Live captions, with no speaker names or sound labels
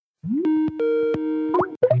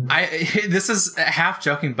This is half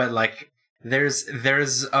joking, but like there's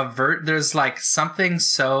like something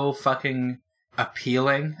so fucking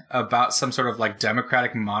appealing about some sort of like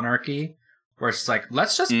democratic monarchy where it's like,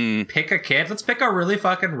 let's just pick a kid. Let's pick a really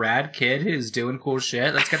fucking rad kid who's doing cool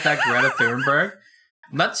shit. Let's get that Greta Thunberg.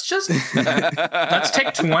 Let's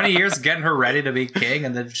take 20 years getting her ready to be king,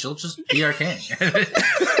 and then she'll just be our king.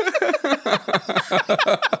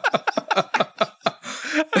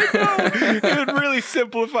 It would really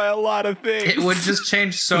simplify a lot of things. It would just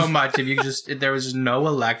change so much if there was just no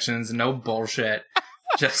elections, no bullshit.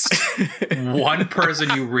 Just one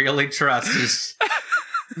person you really trust is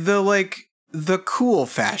the cool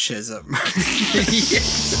fascism.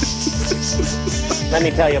 Let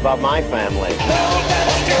me tell you about my family.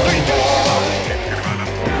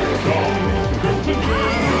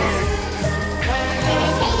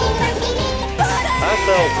 I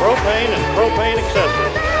sell propane and propane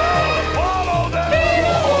accessories.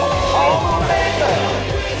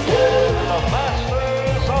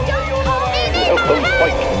 Welcome,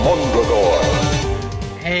 fight Mondragor.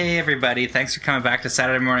 Hey everybody, thanks for coming back to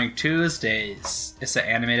Saturday Morning Tuesdays. It's an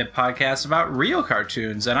animated podcast about real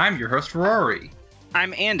cartoons, and I'm your host, Rory.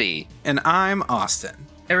 I'm Andy. And I'm Austin.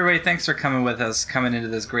 Everybody, thanks for coming with us, coming into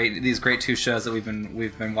these great two shows that we've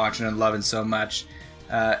been watching and loving so much.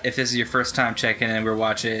 If this is your first time checking in, we're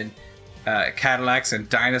watching Cadillacs and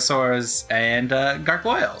Dinosaurs and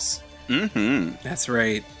Gargoyles. Mm-hmm. That's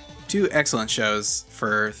right. 2 excellent shows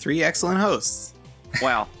for 3 excellent hosts.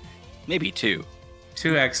 Well, maybe 2.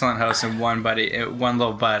 2 excellent hosts and one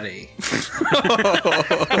little buddy.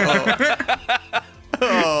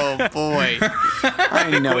 Oh boy!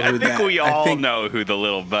 I know who that. I think we all know who the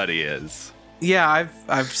little buddy is. Yeah,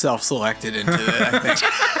 I've self-selected into it. I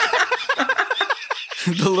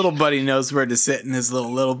think the little buddy knows where to sit in his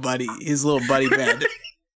little buddy bed.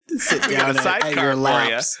 Sit down at your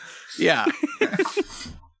laps. Yeah.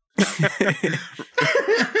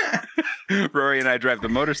 Rory and I drive the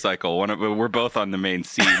motorcycle. We're both on the main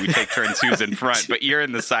seat. We take turns who's in front, but you're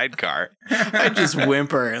in the sidecar. I just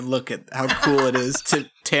whimper and look at how cool it is to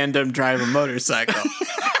tandem drive a motorcycle.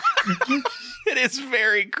 It is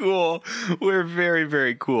very cool. We're very,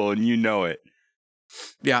 very cool, and you know it.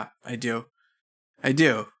 Yeah, I do.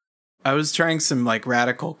 I was trying some like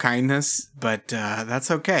radical kindness, but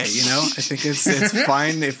that's okay. You know, I think it's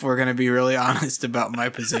fine if we're gonna be really honest about my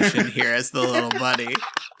position here as the little buddy.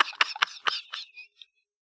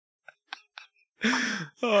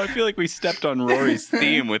 Oh, I feel like we stepped on Rory's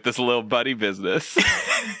theme with this little buddy business.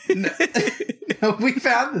 No, we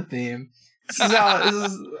found the theme.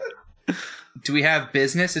 Do we have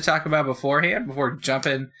business to talk about beforehand before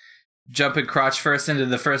jumping crotch first into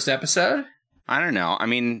the first episode? I don't know. I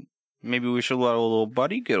mean, maybe we should let a little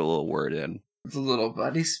buddy get a little word in. The little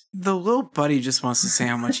buddies. The little buddy just wants to say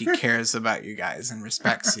how much he cares about you guys and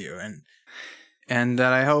respects you, and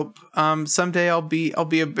that I hope someday I'll be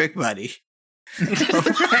a big buddy. I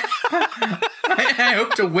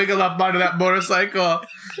hope to wiggle up onto that motorcycle.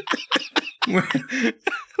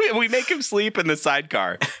 We make him sleep in the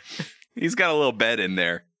sidecar. He's got a little bed in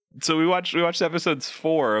there. So we watched episodes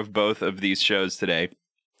 4 of both of these shows today,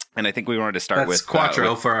 and I think we wanted to start with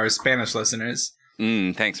Cuatro for our Spanish listeners.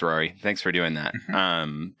 Thanks, Rory. Thanks for doing that.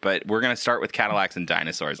 But we're gonna start with Cadillacs and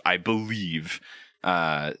Dinosaurs, I believe.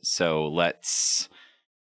 So let's.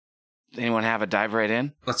 Anyone have a dive right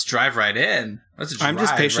in? Let's drive right in. I'm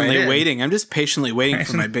just patiently waiting. I'm just patiently waiting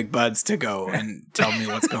for my big buds to go and tell me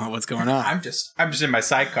what's going on. I'm just in my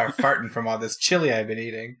sidecar farting from all this chili I've been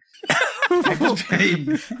eating.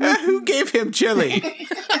 Who gave him chili?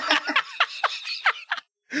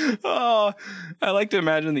 Oh, I like to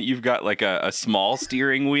imagine that you've got like a small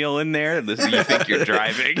steering wheel in there. This you think you're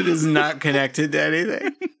driving. It is not connected to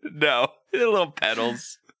anything. No, little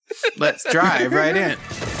pedals. Let's drive right in.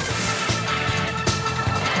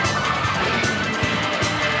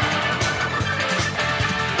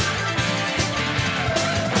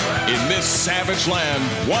 In this savage land,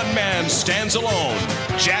 one man stands alone,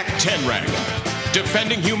 Jack Tenrek,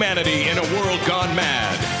 defending humanity in a world gone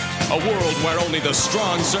mad, a world where only the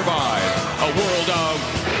strong survive, a world of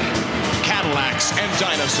Cadillacs and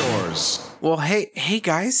dinosaurs. Well, hey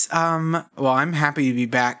guys. Well, I'm happy to be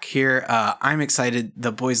back here. I'm excited.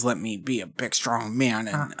 The boys let me be a big, strong man,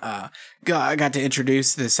 and I got to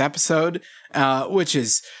introduce this episode, which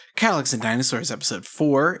is Cadillacs and Dinosaurs, episode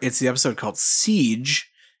 4. It's the episode called Siege.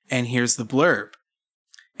 And here's the blurb.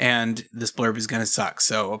 And this blurb is going to suck,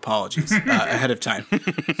 so apologies ahead of time.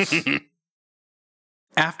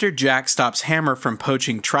 After Jack stops Hammer from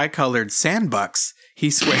poaching tricolored sandbucks, he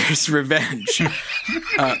swears revenge.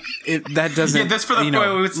 That doesn't. Yeah, that's for the point.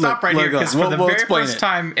 We would stop right here because for the very first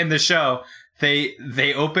time in the show,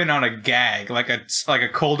 they open on a gag, like a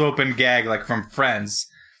cold open gag, like from Friends.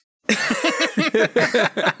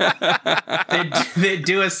 they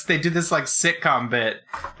do this like sitcom bit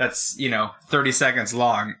that's 30 seconds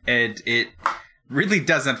long, and it really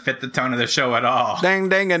doesn't fit the tone of the show at all. Dang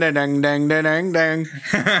dang dang dang dang dang dang.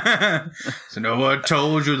 So no one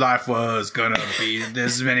told you life was gonna be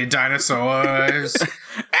this many dinosaurs.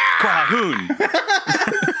 Quahoon.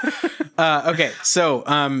 Okay, so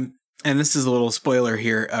and this is a little spoiler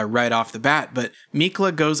here right off the bat, but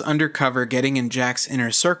Mikla goes undercover getting in Jack's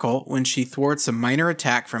inner circle when she thwarts a minor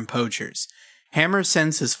attack from poachers. Hammer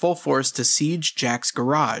sends his full force to siege Jack's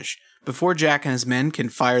garage. Before Jack and his men can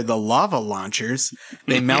fire the lava launchers,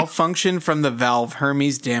 they malfunction from the valve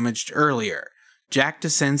Hermes damaged earlier. Jack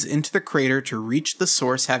descends into the crater to reach the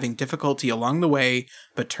source, having difficulty along the way,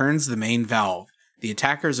 but turns the main valve. The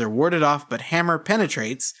attackers are warded off, but Hammer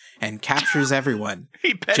penetrates and captures everyone.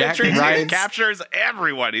 He penetrates and captures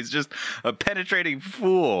everyone. He's just a penetrating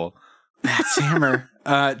fool. That's Hammer.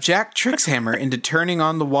 Jack tricks Hammer into turning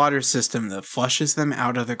on the water system that flushes them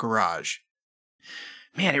out of the garage.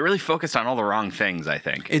 Man, it really focused on all the wrong things, I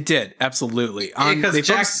think. It did, absolutely.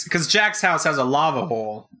 Because Jack's house has a lava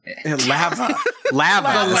hole. Lava.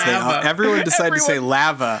 Everyone decided to say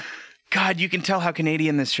lava. God, you can tell how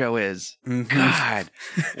Canadian this show is. Mm-hmm. God.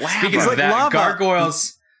 Speaking of that,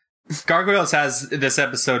 Gargoyles has this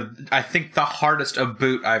episode, I think, the hardest of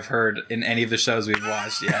boot I've heard in any of the shows we've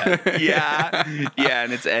watched yet. Yeah,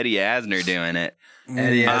 and it's Eddie Asner doing it.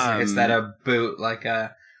 Eddie Asner hits that a boot like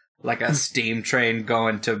a steam train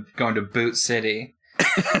going to Boot City.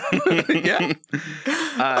 Yeah.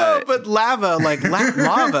 But lava,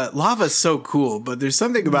 lava's so cool, but there's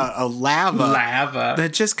something about a lava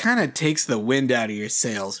that just kind of takes the wind out of your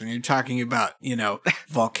sails when you're talking about,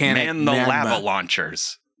 volcanic magma. Lava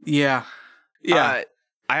launchers. Yeah. I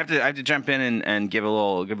have to jump in and give a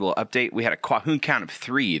little update. We had a Quahoon count of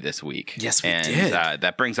 3 this week. Yes, we did.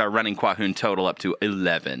 That brings our running Quahoon total up to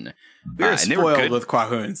 11. We were spoiled with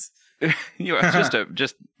Quahoons.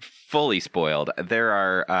 Just fully spoiled. There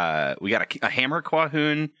are we got a Hammer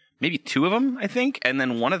Quahoon, maybe 2 of them, I think, and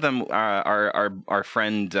then one of them our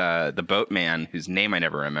friend the boatman, whose name I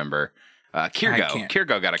never remember.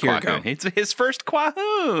 Kirgo got a Quahoon. It's his first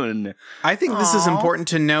Quahoon. I think this is important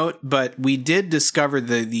to note, but we did discover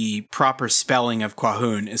the proper spelling of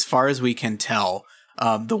Quahoon, as far as we can tell.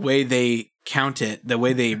 The way they count it, the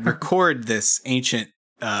way they record this ancient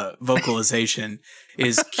vocalization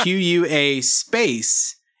is QUA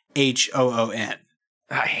space HOON.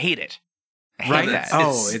 I hate it. Right? That.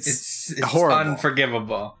 It's horrible.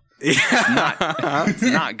 Unforgivable. It's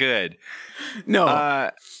not good.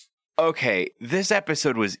 No. Okay, this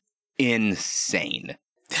episode was insane.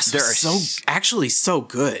 This was actually so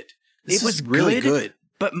good. It was really good.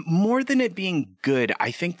 But more than it being good,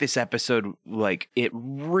 I think this episode, it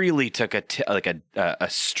really took a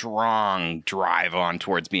strong drive on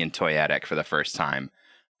towards being toyetic for the first time.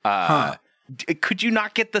 Could you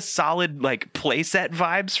not get the solid playset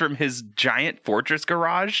vibes from his giant fortress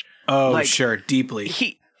garage? Oh, sure,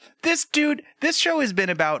 deeply. This show has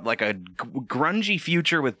been about a grungy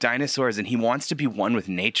future with dinosaurs, and he wants to be one with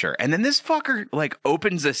nature. And then this fucker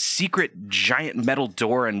opens a secret giant metal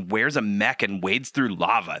door and wears a mech and wades through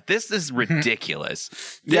lava. This is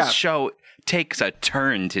ridiculous. This show takes a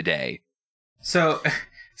turn today. So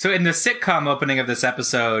in the sitcom opening of this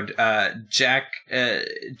episode, Jack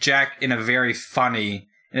in a very funny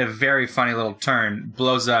little turn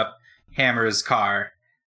blows up Hammer's car,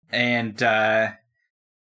 and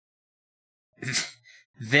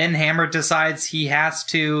then Hammer decides he has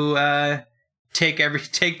to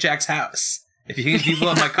take Jack's house. If you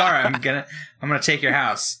blow up my car, I'm gonna take your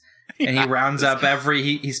house. And he rounds up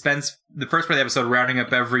he spends the first part of the episode rounding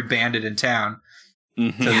up every bandit in town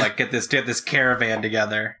to get this caravan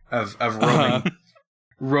together of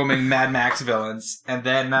roaming Mad Max villains. And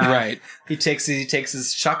then he takes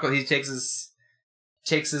his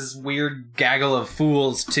weird gaggle of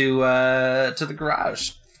fools to the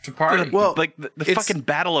garage to party. Well, the fucking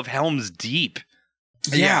Battle of Helm's Deep.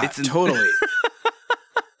 Yeah, totally.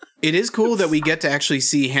 It is cool that we get to actually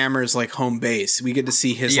see Hammer's home base. We get to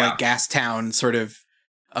see his gas town sort of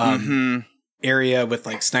area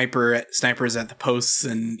with snipers at the posts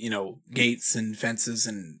and gates and fences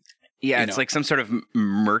and it's like some sort of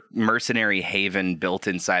mercenary haven built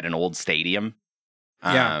inside an old stadium.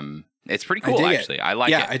 It's pretty cool actually. I like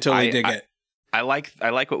it. Yeah, I totally dig it. I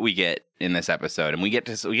like what we get in this episode, and we get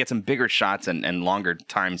some bigger shots and longer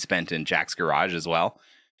time spent in Jack's garage as well.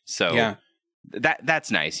 So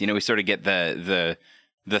that's nice. You know, we sort of get the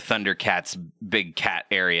Thundercats big cat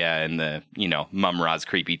area and the, you know, Mum-Ra's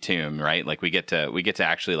creepy tomb, right? Like we get to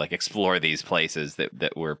actually like explore these places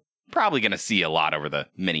that we're probably going to see a lot over the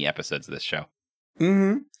many episodes of this show.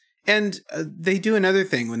 Mm-hmm. And they do another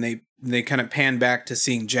thing when they kind of pan back to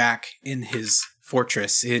seeing Jack in his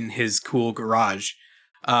fortress, in his cool garage,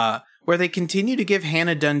 where they continue to give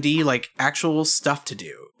Hannah Dundee like actual stuff to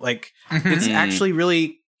do. Like it's actually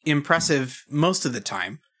really impressive most of the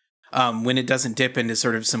time. When it doesn't dip into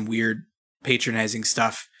sort of some weird patronizing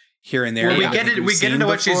stuff here and there. Well, we get into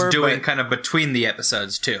what she's doing kind of between the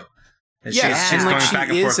episodes too. She's and like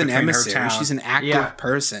she is an emissary. She's an active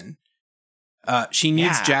person. She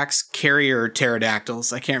needs Jack's carrier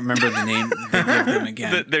pterodactyls. I can't remember the name they give them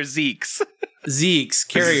again. They're Zeeks.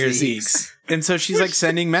 Carrier Zeeks. And so she's like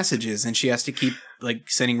sending messages, and she has to keep like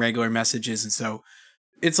sending regular messages. And so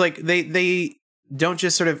it's like they don't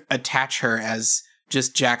just sort of attach her as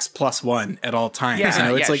just Jack's +1 at all times. Yeah, you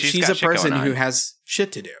know, it's like she's a person who has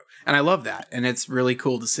shit to do. And I love that. And it's really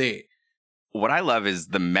cool to see. What I love is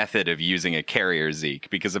the method of using a carrier Zeke,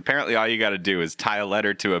 because apparently all you got to do is tie a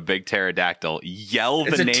letter to a big pterodactyl, yell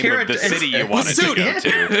the name of the city you want it to go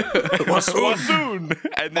to. Wassoon!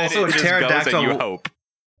 And then also it just goes and you hope.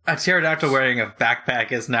 A pterodactyl wearing a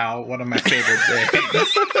backpack is now one of my favorite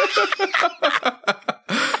things.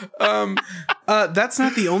 That's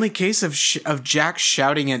not the only case of Jack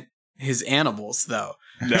shouting at his animals, though.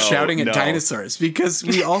 Shouting at dinosaurs, because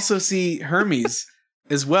we also see Hermes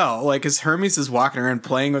as well. Like, as Hermes is walking around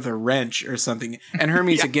playing with a wrench or something, and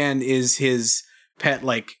Hermes again is his pet,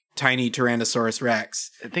 like tiny Tyrannosaurus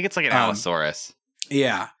Rex. I think it's like an Allosaurus.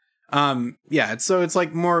 Yeah, it's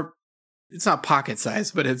like more. It's not pocket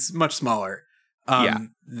size, but it's much smaller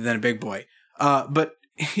than a big boy.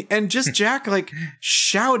 And just Jack like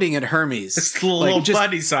shouting at Hermes. It's little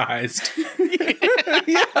buddy sized.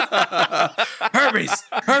 Hermes,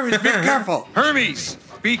 be careful. Hermes,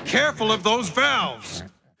 be careful of those valves.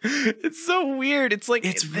 It's so weird. It's like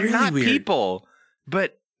they're really not weird. people,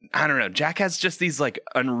 but I don't know. Jack has just these like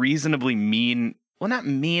unreasonably mean, well, not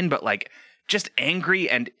mean, but like just angry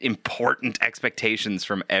and important expectations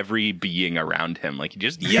from every being around him. Like he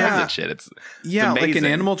just yells at shit. It's like an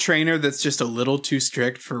animal trainer that's just a little too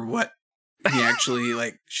strict for what he actually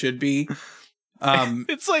like should be.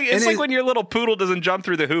 It's like when your little poodle doesn't jump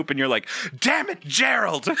through the hoop and you're like, damn it,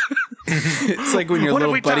 Gerald. It's like when your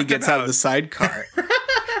little buddy gets out of the sidecar.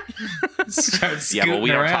 Starts we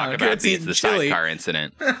don't talk about Gets the sidecar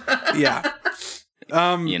incident. Yeah.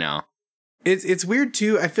 You know. It's weird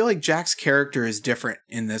too. I feel like Jack's character is different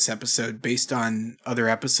in this episode based on other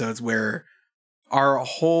episodes where our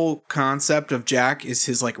whole concept of Jack is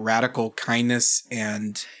his like radical kindness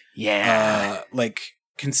and like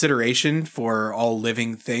consideration for all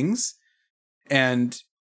living things. And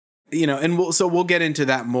you know, and we'll get into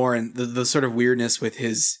that more, and the sort of weirdness with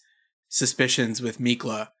his suspicions with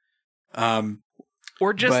Mikla.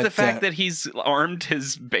 Or just the fact that he's armed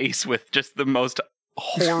his base with just the most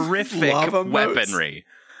horrific weaponry.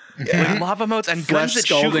 Yeah. Like lava motes and guns that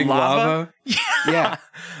shoot lava. Yeah.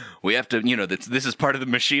 We have to, you know, this is part of the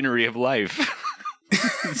machinery of life.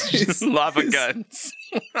 It's just lava guns.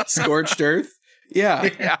 Scorched earth.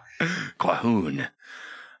 Yeah. Quahoon.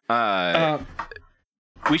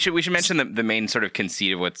 We should mention the main sort of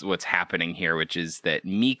conceit of what's happening here, which is that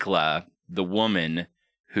Mikla, the woman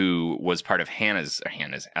who was part of Hammer's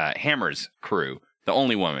crew, the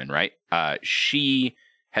only woman, right? She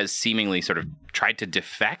has seemingly sort of tried to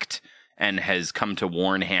defect and has come to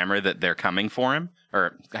warn Hammer that they're coming for him.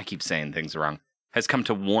 Or I keep saying things wrong. Has come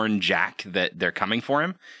to warn Jack that they're coming for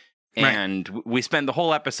him. And we spend the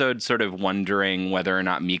whole episode sort of wondering whether or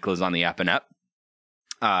not Mikla's on the up and up.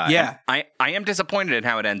 I am disappointed in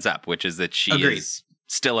how it ends up, which is that she is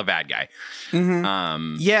still a bad guy. Mm-hmm.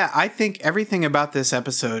 I think everything about this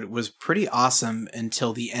episode was pretty awesome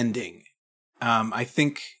until the ending. I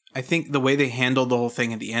think the way they handled the whole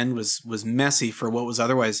thing at the end was messy for what was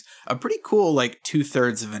otherwise a pretty cool, like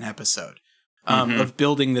 2/3 of an episode of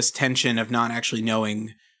building this tension of not actually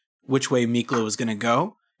knowing which way Mikla was going to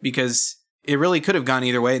go, because it really could have gone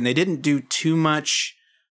either way. And they didn't do too much,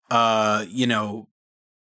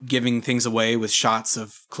 giving things away with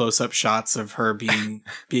close-up shots of her being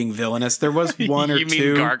villainous. There was one or two.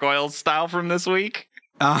 You mean Gargoyles style from this week?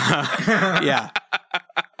 Yeah.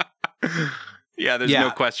 Yeah, there's no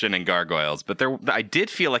question in Gargoyles, but I did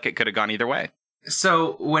feel like it could have gone either way.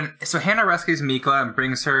 So Hannah rescues Mikla and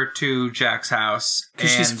brings her to Jack's house because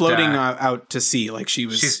she's floating out to sea, like she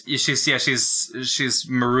was. She's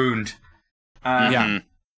marooned.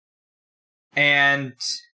 And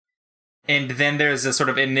And then there's a sort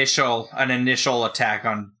of initial attack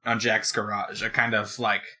on Jack's garage, a kind of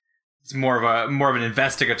like it's more of an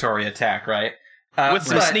investigatory attack, right? With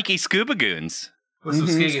some sneaky scuba goons. With some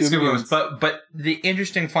sneaky scuba goons. But the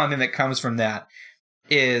interesting fun thing that comes from that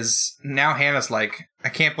is now Hannah's like, I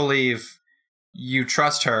can't believe you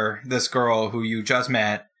trust her, this girl who you just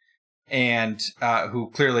met, and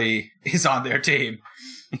who clearly is on their team.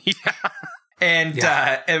 Yeah.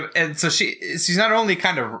 And so she's not only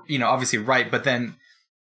kind of, obviously right, but then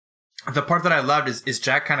the part that I loved is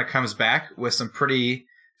Jack kind of comes back with some pretty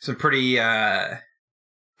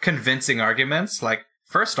convincing arguments. Like,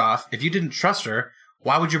 first off, if you didn't trust her,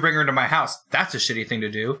 why would you bring her into my house? That's a shitty thing to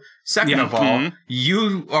do. Second of all,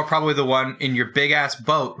 you are probably the one in your big ass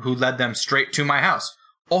boat who led them straight to my house.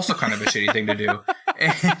 Also kind of a shitty thing to do.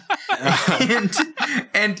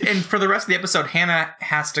 And for the rest of the episode, Hannah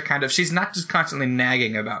has to she's not just constantly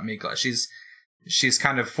nagging about Mikla. She's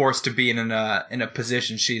kind of forced to be in a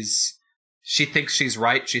position. She thinks she's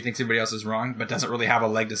right. She thinks everybody else is wrong, but doesn't really have a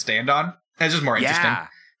leg to stand on. It's just more interesting. Yeah.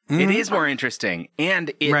 It is more interesting.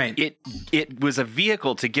 And it was a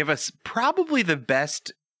vehicle to give us probably the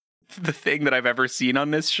thing that I've ever seen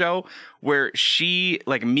on this show, where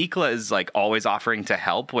Mikla is like always offering to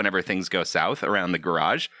help whenever things go south around the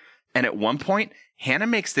garage. And at one point, Hannah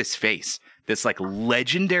makes this face, this like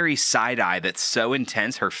legendary side eye that's so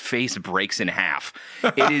intense, her face breaks in half.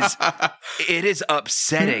 It is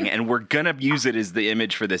upsetting. And we're going to use it as the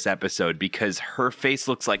image for this episode because her face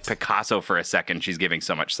looks like Picasso for a second. She's giving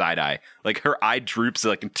so much side eye. Like her eye droops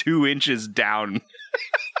like 2 inches down.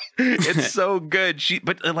 It's so good.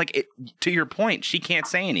 To your point, she can't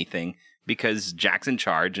say anything because Jack's in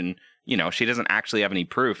charge and, she doesn't actually have any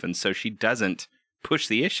proof. And so she doesn't push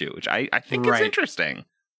the issue, which I think is interesting.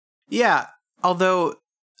 Yeah. Although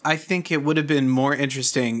I think it would have been more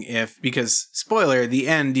interesting because spoiler, the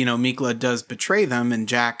end, Mikla does betray them and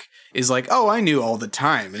Jack is like, oh, I knew all the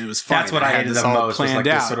time. And it was fine. That's what I hated the most. Was like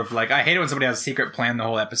this sort of like, I hate it when somebody has a secret plan the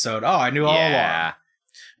whole episode. Oh, I knew all along.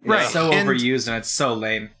 Right. It's so overused and it's so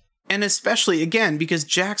lame. And especially, again, because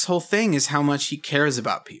Jack's whole thing is how much he cares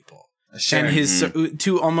about people. Sure. And his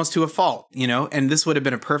almost to a fault, and this would have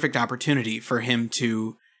been a perfect opportunity for him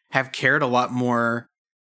to have cared a lot more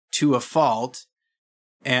to a fault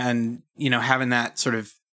and, having that sort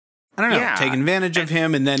of, I don't know, take advantage of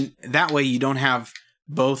him. And then that way you don't have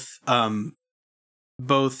both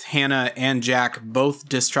Hannah and Jack both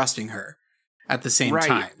distrusting her at the same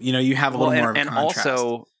time. You have a little more of a contrast.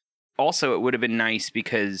 And also it would have been nice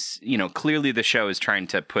because, clearly the show is trying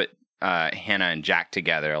to put Hannah and Jack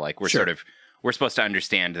together. Like we're supposed to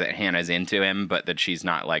understand that Hannah's into him, but that she's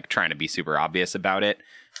not like trying to be super obvious about it.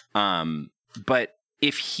 But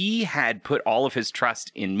if he had put all of his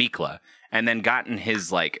trust in Mikla and then gotten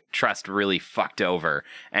his like trust really fucked over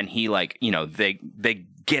and he like, they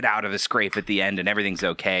get out of the scrape at the end and everything's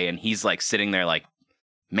okay. And he's like sitting there like,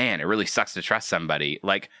 man, it really sucks to trust somebody.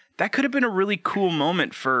 Like that could have been a really cool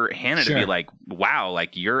moment for Hannah to be like, wow,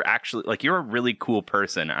 like you're a really cool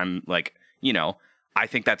person. I'm like, I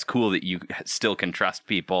think that's cool that you still can trust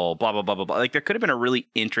people, blah, blah, blah, blah, blah. Like there could have been a really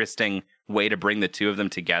interesting way to bring the two of them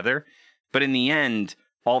together. But in the end,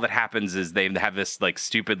 all that happens is they have this like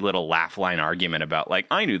stupid little laugh line argument about like,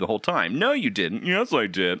 I knew the whole time. No, you didn't. Yes, I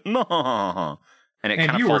did. And it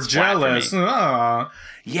kind of you falls were jealous. Yeah,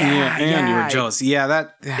 and you were jealous. Yeah,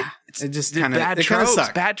 it just kind of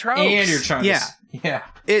sucked. Bad tropes. And you're trying yeah.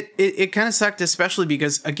 It kind of sucked, especially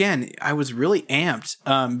because again, I was really amped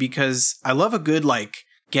because I love a good like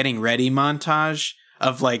getting ready montage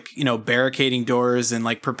of like barricading doors and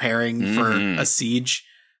like preparing for a siege.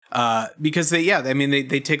 Because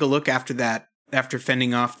they take a look after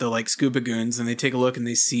fending off the like scuba goons, and they take a look and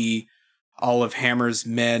they see all of Hammer's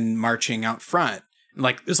men marching out front.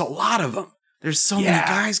 Like there's a lot of them. There's so many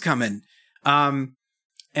guys coming. And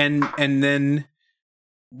then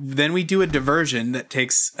we do a diversion that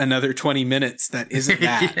takes another 20 minutes that isn't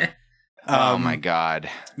that. Oh my God.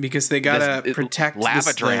 Because they gotta protect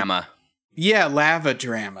lava drama. Lava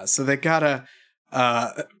drama. So they gotta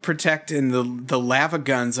protect, and the lava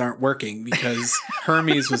guns aren't working because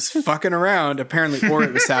Hermes was fucking around apparently, or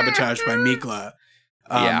it was sabotaged by Mikla.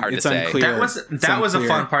 Hard it's to say. Unclear. That was a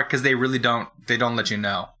fun part because they really don't let you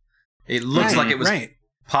know. It looks like it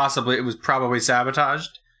was probably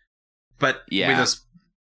sabotaged, but with this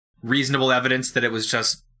reasonable evidence that it was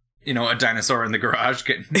just a dinosaur in the garage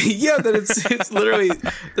getting that it's literally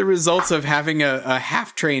the results of having a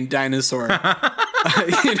half-trained dinosaur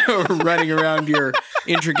running around your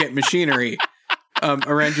intricate machinery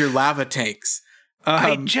around your lava tanks.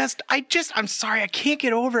 I'm sorry, I can't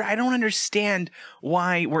get over it. I don't understand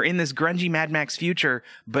why we're in this grungy Mad Max future,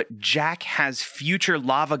 but Jack has future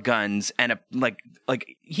lava guns and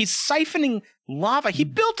he's siphoning lava. He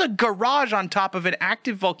built a garage on top of an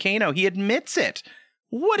active volcano. He admits it.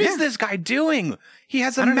 What is this guy doing? He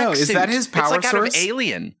has a mech suit. Is that his power it's like source? Out of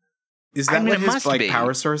Alien. Is that what his be.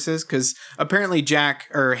 power source is? Because apparently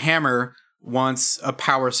Hammer wants a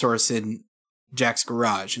power source in Jack's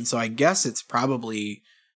garage, and so I guess it's probably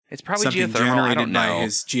something geothermal. generated by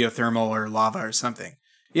his geothermal or lava or something.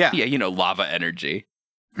 Yeah, lava energy.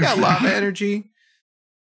 Yeah, lava energy.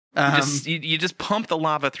 You just pump the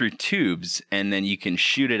lava through tubes, and then you can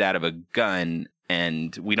shoot it out of a gun.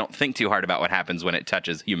 And we don't think too hard about what happens when it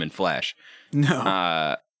touches human flesh.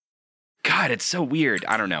 No. God, it's so weird.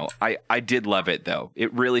 I don't know. I did love it though.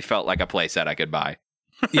 It really felt like a playset I could buy.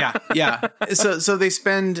 Yeah. So they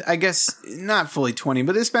spend, I guess, not fully 20,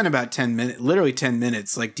 but they spend about 10 minutes, literally 10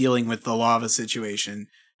 minutes, like dealing with the lava situation.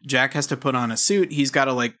 Jack has to put on a suit. He's got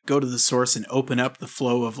to go to the source and open up the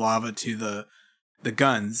flow of lava to the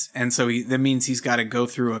guns. And so that means he's got to go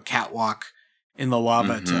through a catwalk in the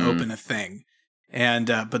lava to open a thing. And,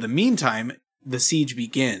 but the meantime, the siege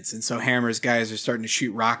begins. And so Hammer's guys are starting to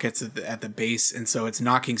shoot rockets at the base. And so it's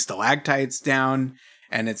knocking stalactites down.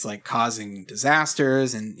 And it's causing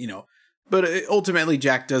disasters and, but ultimately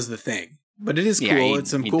Jack does the thing. But it is cool.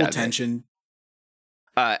 It's some cool tension.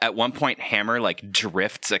 At one point, Hammer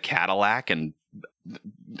drifts a Cadillac and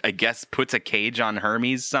I guess puts a cage on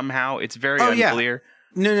Hermes somehow. It's very unclear.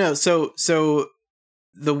 Yeah. No. So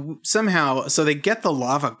they get the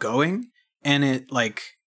lava going and it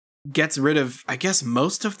gets rid of, I guess,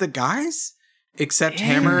 most of the guys. Except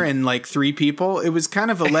Hammer and 3 people. It was kind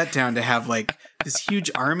of a letdown to have this huge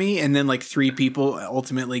army and then 3 people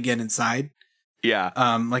ultimately get inside. Yeah.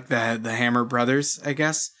 The Hammer brothers, I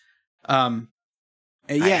guess. I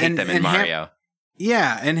hate them in Mario.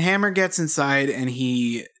 And Hammer gets inside and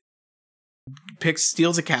he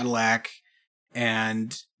steals a Cadillac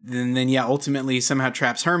and then ultimately somehow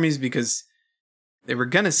traps Hermes because they were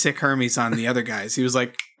gonna sick Hermes on the other guys. He was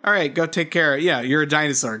like, all right, go take care of, you're a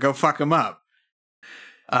dinosaur, go fuck him up.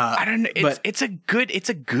 I don't know. It's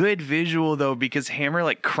a good visual though, because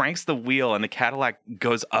Hammer cranks the wheel and the Cadillac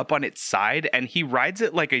goes up on its side and he rides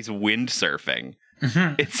it like he's windsurfing.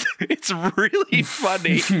 Mm-hmm. It's really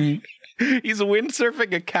funny. He's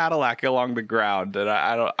windsurfing a Cadillac along the ground, and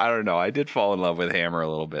I don't know. I did fall in love with Hammer a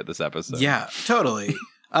little bit this episode. Yeah, totally.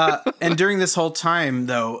 And during this whole time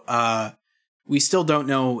though, we still don't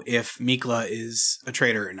know if Mikla is a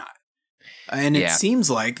traitor or not. And it seems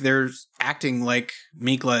like they're acting like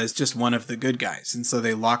Mikla is just one of the good guys. And so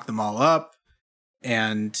they lock them all up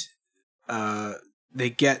and they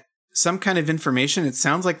get some kind of information. It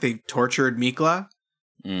sounds like they tortured Mikla.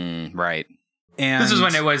 Right. And this is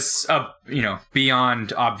when it was,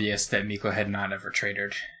 beyond obvious that Mikla had not ever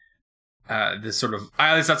traitored. This sort of,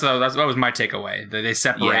 at least that was my takeaway. They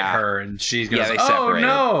separate her and she goes, "Oh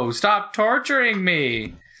no, stop torturing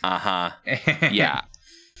me." Yeah.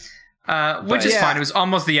 Which is fine. It was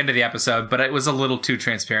almost the end of the episode, but it was a little too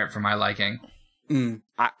transparent for my liking.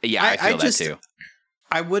 I feel that too.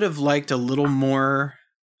 I would have liked a little more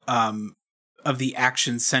of the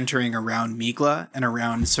action centering around Mikla and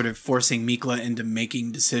around sort of forcing Mikla into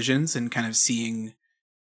making decisions and kind of seeing,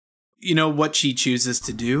 what she chooses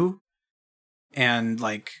to do. And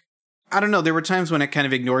I don't know, there were times when I kind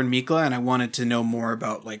of ignored Mikla and I wanted to know more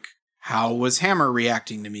about how was Hammer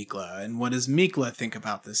reacting to Mikla and what does Mikla think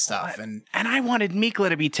about this stuff? And I wanted Mikla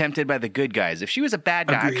to be tempted by the good guys. If she was a bad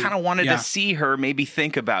guy, I kind of wanted to see her maybe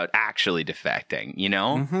think about actually defecting,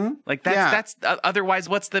 Mm-hmm. That's otherwise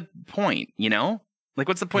what's the point,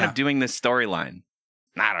 what's the point of doing this storyline?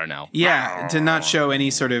 I don't know. Yeah, to not show any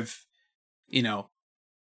sort of,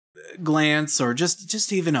 glance or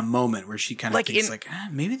just even a moment where she kind of thinks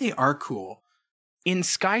maybe they are cool. In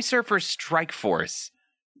Sky Surfer Strike Force,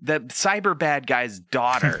 the cyber bad guy's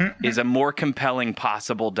daughter is a more compelling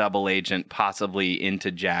possible double agent, possibly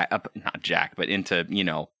into not Jack, but into,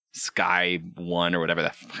 Sky One or whatever the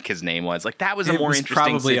fuck his name was. That was a more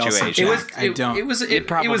interesting situation. It was a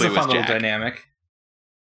fun little dynamic.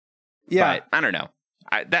 Yeah. But I don't know.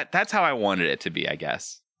 That's how I wanted it to be, I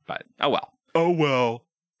guess. But oh well.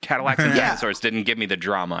 Cadillacs and dinosaurs didn't give me the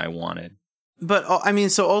drama I wanted. But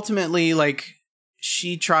so ultimately,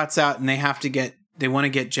 she trots out and they want to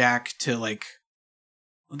get Jack to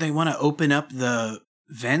they want to open up the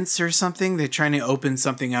vents or something. They're trying to open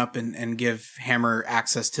something up and give Hammer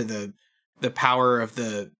access to the power of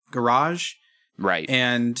the garage. Right.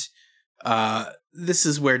 And this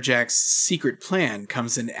is where Jack's secret plan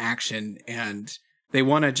comes into action, and they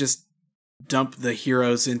want to just dump the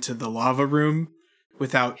heroes into the lava room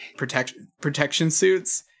without protection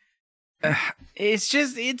suits. It's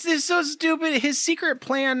just so stupid. His secret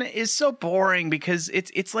plan is so boring because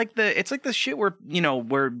it's like the shit where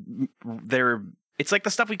it's like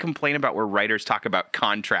the stuff we complain about where writers talk about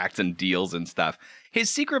contracts and deals and stuff.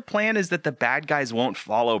 His secret plan is that the bad guys won't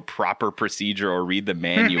follow proper procedure or read the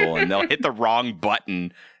manual and they'll hit the wrong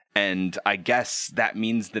button. And I guess that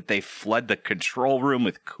means that they flood the control room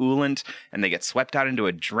with coolant and they get swept out into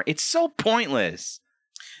a drain. It's so pointless.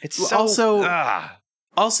 It's so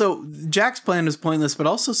Also, Jack's plan was pointless, but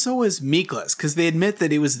also so was Mikla's, because they admit that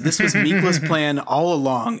this was Mikla's plan all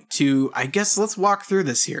along to, I guess, let's walk through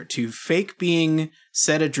this here, to fake being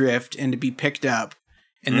set adrift and to be picked up,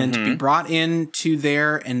 and then to be brought into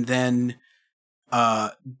there and then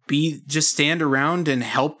just stand around and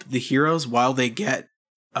help the heroes while they get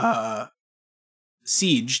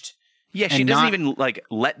sieged. Yeah, she doesn't even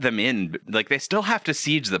let them in. Like, they still have to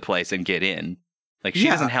siege the place and get in. Like, she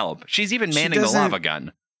doesn't help. She's even manning the lava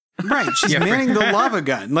gun. Right, she's manning the lava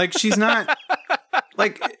gun. Like, she's not...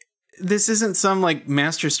 Like, this isn't some, like,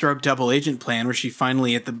 master stroke double agent plan where she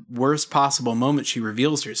finally, at the worst possible moment, she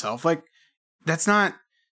reveals herself. Like, that's not...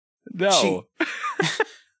 No.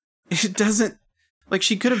 It doesn't... Like,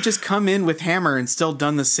 she could have just come in with Hammer and still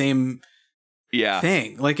done the same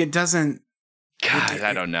thing. Like, it doesn't... God,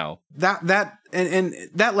 I don't know. That that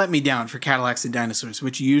let me down for Cadillacs and Dinosaurs,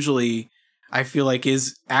 which usually... I feel like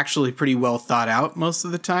is actually pretty well thought out most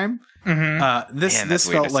of the time. Mm-hmm. This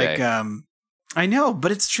felt like I know,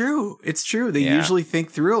 but it's true. It's true. They usually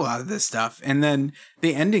think through a lot of this stuff, and then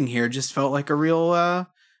the ending here just felt like a real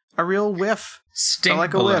whiff. Stink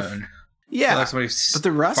like balloon. A whiff. Yeah, like somebody but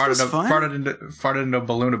the rest was fun. Farted into a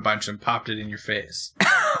balloon a bunch and popped it in your face.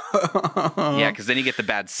 Yeah, because then you get the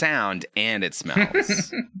bad sound and it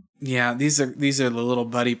smells. Yeah, these are the little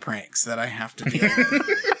buddy pranks that I have to deal with.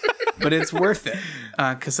 But it's worth it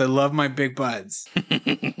because I love my big buds.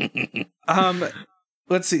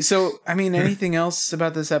 Let's see. So, I mean, anything else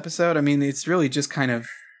about this episode? I mean, it's really just kind of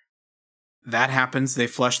that happens. They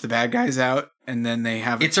flush the bad guys out, and then they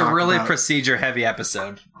have. It's a really procedure-heavy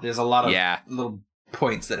episode. There's a lot of little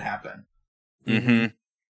points that happen. Mm-hmm.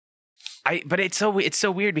 But it's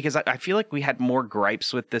so weird because I feel like we had more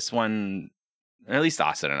gripes with this one. At least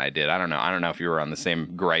Austin and I did. I don't know if you were on the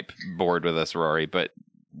same gripe board with us, Rory, but.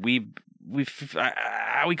 We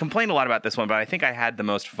complained a lot about this one, but I think I had the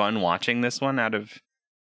most fun watching this one out of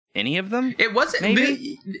any of them. It wasn't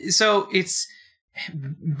maybe. So it's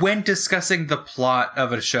when discussing the plot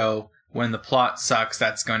of a show, when the plot sucks,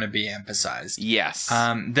 that's going to be emphasized. Yes.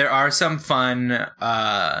 There are some fun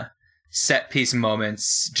set piece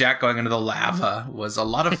moments. Jack going into the lava was a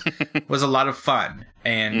lot of fun,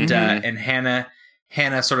 and and Hannah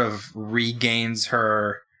sort of regains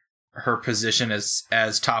her position as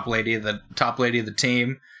top lady of the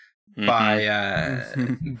team by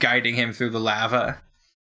guiding him through the lava.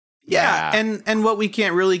 Yeah, and what we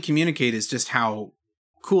can't really communicate is just how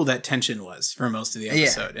cool that tension was for most of the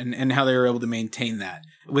episode, and how they were able to maintain that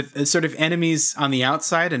with sort of enemies on the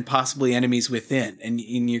outside and possibly enemies within, and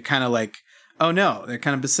you're kind of like, oh no, they're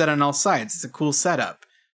kind of beset on all sides. It's a cool setup,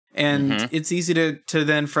 and it's easy to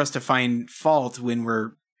then for us to find fault when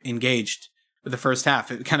we're engaged. With the first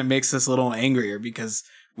half, it kind of makes us a little angrier because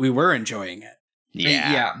we were enjoying it.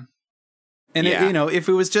 Yeah. And it, if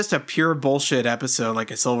it was just a pure bullshit episode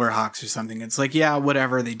like a Silverhawks or something, it's like, yeah,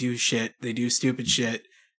 whatever. They do shit. They do stupid shit.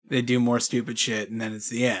 They do more stupid shit, and then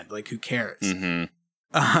it's the end. Like, who cares?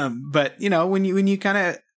 But when you kind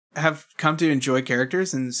of have come to enjoy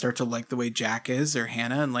characters and start to like the way Jack is or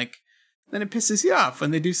Hannah, and like, then it pisses you off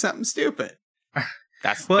when they do something stupid.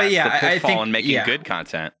 That's the pitfall in making good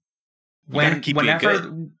content. Whenever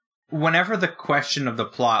the question of the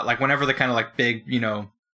plot, like whenever the kind of like big,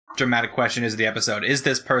 dramatic question is the episode, is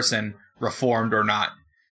this person reformed or not?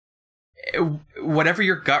 Whatever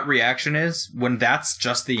your gut reaction is, when that's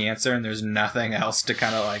just the answer and there's nothing else to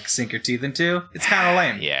kind of like sink your teeth into, it's kind of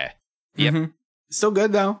lame. Yeah. Yep. Still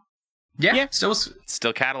good though. Yeah.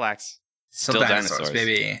 Still Cadillacs. Still dinosaurs,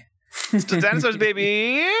 baby. Still dinosaurs,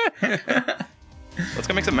 baby. Let's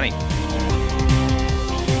go make some money.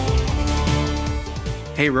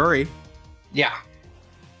 Hey, Rory. Yeah.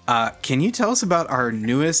 Can you tell us about our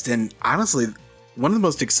newest and honestly one of the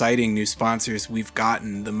most exciting new sponsors we've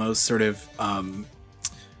gotten? The most sort of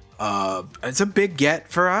it's a big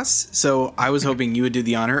get for us. So I was hoping you would do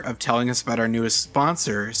the honor of telling us about our newest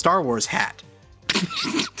sponsor, Star Wars Hat.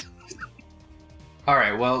 All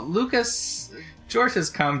right. Well, George has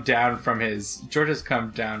come down from his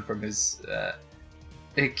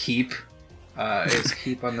keep is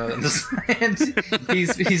keep on the and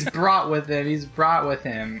he's brought with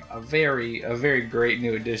him a very great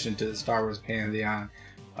new addition to the Star Wars pantheon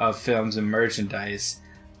of films and merchandise.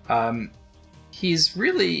 He's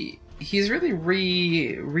really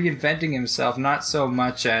reinventing himself, not so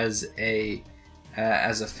much as a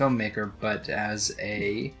filmmaker, but as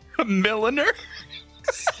a milliner.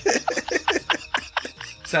 Is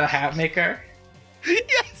that a hat maker?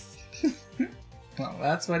 Yes. Well,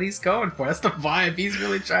 that's what he's going for. That's the vibe. He's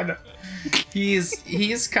really trying to.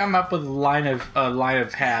 He's come up with a line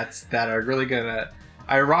of hats that are really gonna.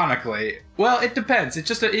 Ironically, well, it depends. It's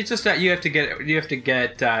just that you have to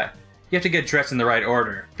get dressed in the right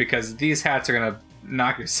order, because these hats are gonna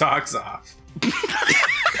knock your socks off.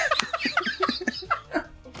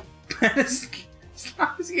 As long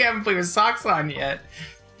as you haven't put your socks on yet,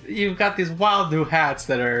 you've got these wild new hats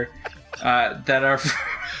that are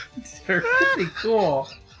they're pretty cool.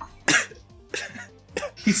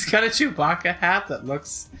 He's got a Chewbacca hat that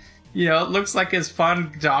looks like his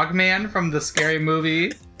fun dog man from the Scary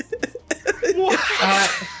Movie.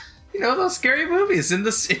 Those scary movies in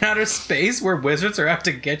outer space where wizards are out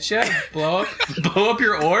to get you, blow up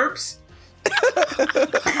your orbs.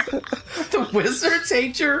 The wizards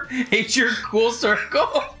hate your cool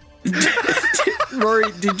circle.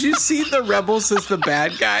 Rory, did you see the rebels as the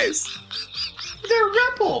bad guys? They're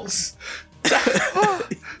rebels.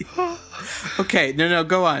 Okay, no,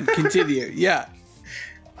 go on. Continue. Yeah.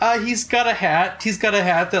 He's got a hat. He's got a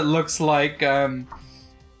hat that looks like.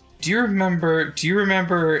 Do you remember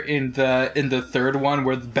in the third one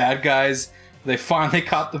where the bad guys, they finally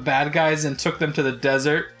caught the bad guys and took them to the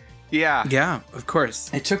desert? Yeah, of course.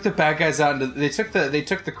 They took the bad guys out. They took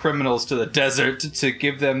the criminals to the desert to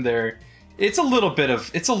give them their. It's a little bit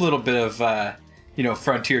of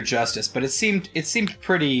frontier justice, but it seemed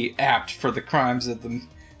pretty apt for the crimes that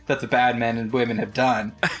the bad men and women have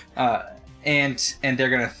done, and they're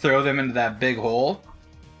gonna throw them into that big hole.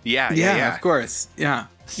 Yeah, of course. Yeah.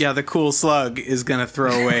 The cool slug is gonna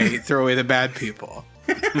throw away the bad people.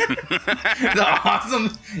 The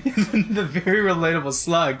awesome, the very relatable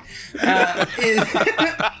slug, is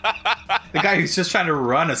the guy who's just trying to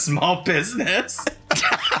run a small business.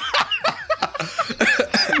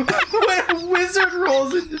 When a wizard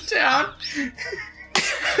rolls into town,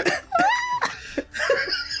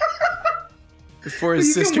 before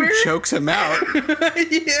his sister chokes him out.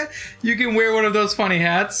 Yeah, you can wear one of those funny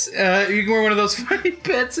hats. You can wear one of those funny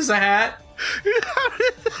bits as a hat.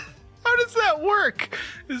 How does that work?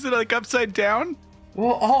 Is it like upside down?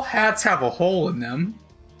 Well, all hats have a hole in them,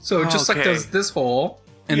 so just like does this hole,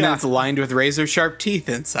 and then it's lined with razor sharp teeth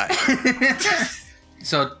inside.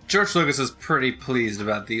 So George Lucas is pretty pleased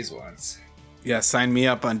about these ones. Yeah, sign me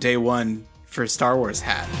up on day one for a Star Wars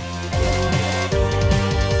hat.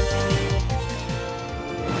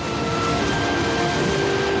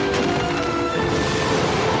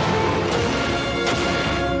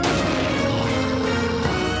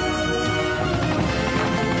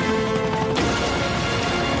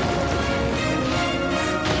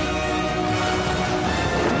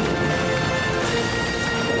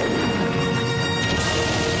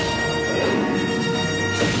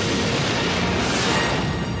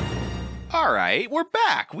 We're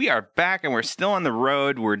back. We are back, and we're still on the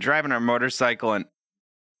road. We're driving our motorcycle, and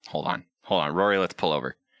hold on, Rory. Let's pull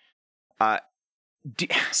over.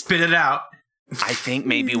 Spit it out. I think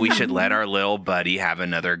maybe we should let our little buddy have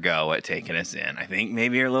another go at taking us in. I think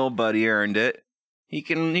maybe our little buddy earned it. He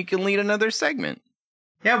can lead another segment.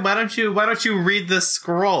 Yeah. Why don't you read the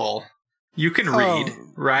scroll? You can read,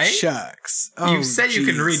 right? Shucks. You've said you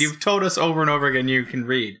can read. You've told us over and over again you can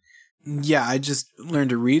read. Yeah, I just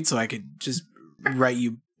learned to read so I could just write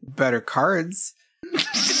you better cards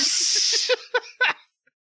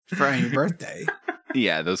for your birthday.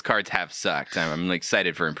 Yeah, those cards have sucked. I'm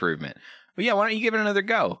excited for improvement. But yeah, why don't you give it another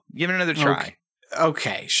go? Give it another try.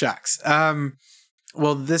 Okay, shucks.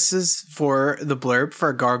 Well, this is for the blurb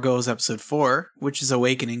for Gargoyles Episode 4, which is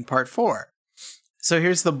Awakening Part 4. So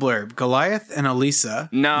here's the blurb. Goliath and Elisa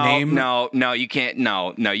No, you can't.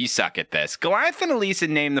 No, you suck at this. Goliath and Elisa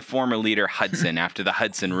name the former leader Hudson after the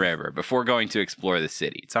Hudson River before going to explore the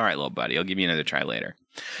city. It's all right, little buddy. I'll give you another try later.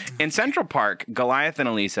 In Central Park, Goliath and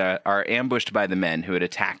Elisa are ambushed by the men who had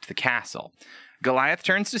attacked the castle. Goliath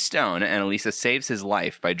turns to stone, and Elisa saves his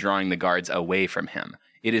life by drawing the guards away from him.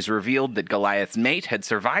 It is revealed that Goliath's mate had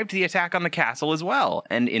survived the attack on the castle as well,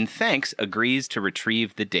 and in thanks agrees to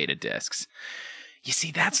retrieve the data discs. You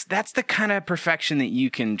see, that's the kind of perfection that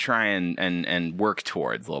you can try and work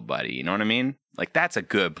towards, little buddy. You know what I mean? Like, that's a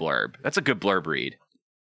good blurb. That's a good blurb read.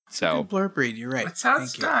 So good blurb read. You're right. That's how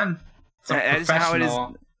it's done. That is how it is.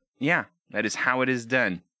 Yeah. That is how it is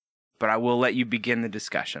done. But I will let you begin the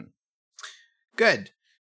discussion. Good.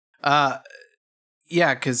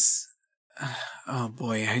 Yeah, because oh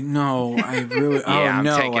boy, I know I really. Yeah, oh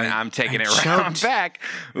no, I'm taking it round back.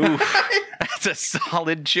 Ooh, that's a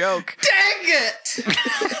solid joke. Dang it!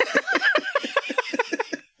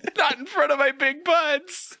 Not in front of my big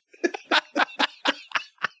buds.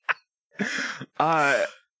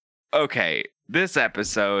 Okay, this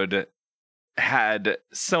episode had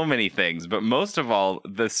so many things, but most of all,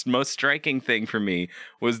 the most striking thing for me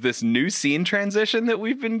was this new scene transition that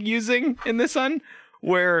we've been using in this one,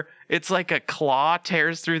 where it's like a claw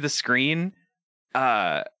tears through the screen,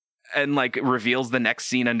 and like reveals the next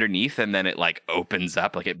scene underneath, and then it like opens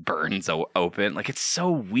up, like it burns open. Like it's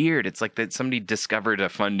so weird. It's like that somebody discovered a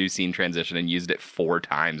fun new scene transition and used it 4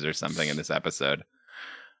 times or something in this episode.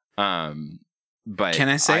 But can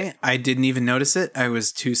I say I didn't even notice it? I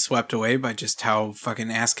was too swept away by just how fucking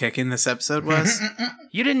ass kicking this episode was.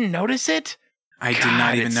 You didn't notice it? I did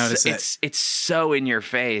not even notice it. It's so in your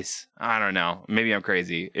face. I don't know. Maybe I'm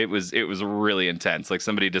crazy. It was really intense. Like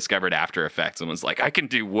somebody discovered After Effects and was like, I can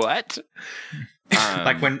do what?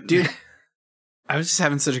 Like when, dude, I was just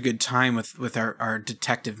having such a good time with our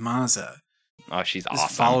detective Maza. Oh, she's just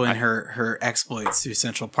awesome. Following her exploits through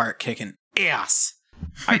Central Park, kicking ass.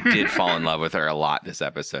 I did fall in love with her a lot this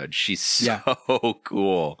episode. She's so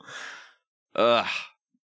cool. Ugh.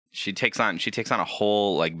 She takes on a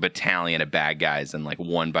whole like battalion of bad guys and like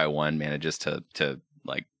one by one manages to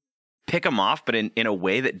like pick them off, but in a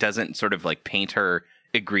way that doesn't sort of like paint her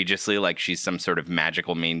egregiously like she's some sort of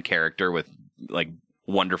magical main character with like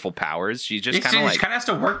wonderful powers. She just kind of like has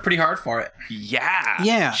to work pretty hard for it.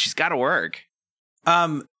 Yeah. She's got to work.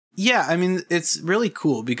 Yeah, I mean it's really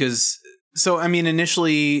cool because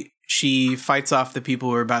initially she fights off the people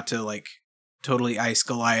who are about to like totally ice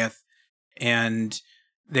Goliath, and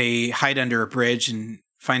they hide under a bridge and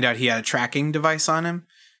find out he had a tracking device on him,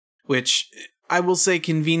 which I will say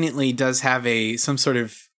conveniently does have some sort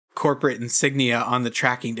of corporate insignia on the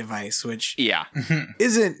tracking device, which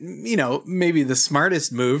isn't, maybe the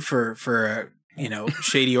smartest move for a,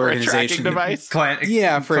 shady organization. For a tracking device?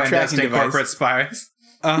 For a tracking device. Corporate spies.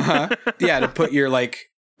 Yeah, to put your like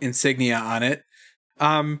insignia on it.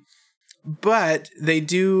 But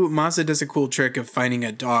Maza does a cool trick of finding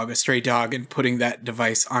a stray dog, and putting that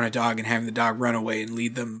device on a dog and having the dog run away and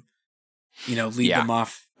lead them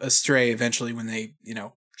off astray eventually when they,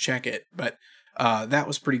 check it. But that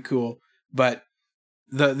was pretty cool. But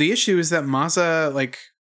the issue is that Maza, like,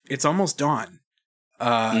 it's almost dawn.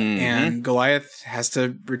 And Goliath has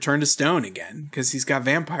to return to stone again because he's got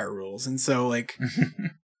vampire rules. And so, like,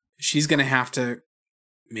 she's going to have to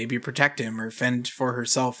maybe protect him or fend for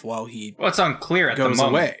herself while he it's unclear at goes the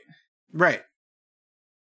moment. Away. Right.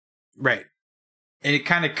 And it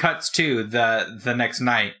kind of cuts to the next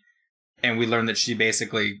night, and we learn that she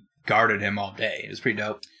basically guarded him all day. It was pretty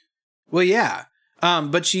dope. Well, yeah.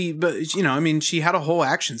 But she had a whole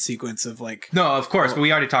action sequence of like. No, of course, but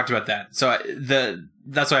we already talked about that. So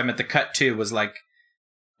that's what I meant. The cut to was like,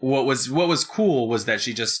 what was cool was that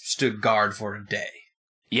she just stood guard for a day.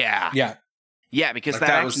 Yeah, because like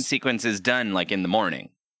that action sequence is done like in the morning.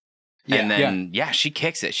 And then she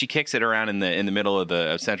kicks it. She kicks it around in the middle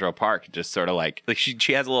of Central Park, just sort of like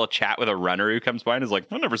she has a little chat with a runner who comes by and is like,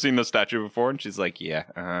 I've never seen this statue before, and she's like,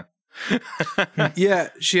 yeah, yeah,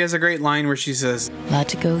 she has a great line where she says, "Lot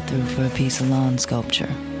to go through for a piece of lawn sculpture."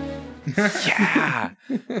 Yeah.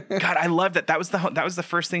 God, I love that. That was the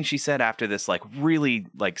first thing she said after this like really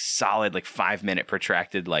like solid like 5-minute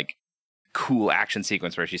protracted like cool action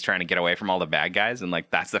sequence where she's trying to get away from all the bad guys, and like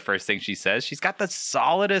that's the first thing she says. She's got the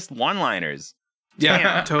solidest one-liners.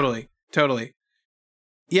 Yeah, totally.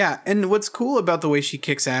 Yeah, and what's cool about the way she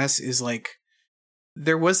kicks ass is like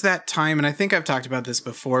there was that time, and I think I've talked about this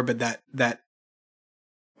before, but that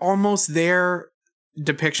almost there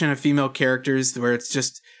depiction of female characters where it's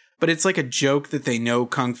just, but it's like a joke that they know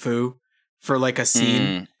kung fu for like a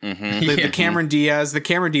scene. The Cameron Diaz in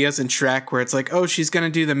Shrek, where it's like, oh, she's gonna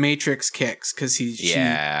do the Matrix kicks because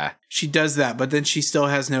she does that, but then she still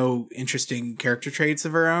has no interesting character traits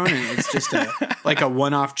of her own, and it's just like a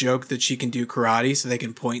one-off joke that she can do karate, so they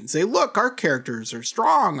can point and say, look, our characters are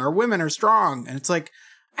strong, our women are strong, and it's like,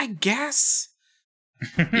 I guess.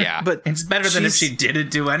 Yeah, but it's better than if she didn't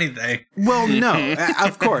do anything. Well, no,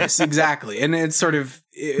 of course, exactly, and it's sort of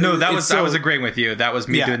I was agreeing with you. That was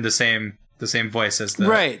me doing the same voice as the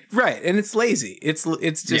right, and it's lazy. It's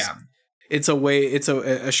just it's a way. It's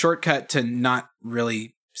a shortcut to not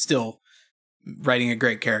really still writing a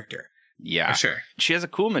great character. Yeah, sure. She has a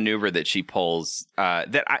cool maneuver that she pulls.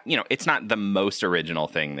 It's not the most original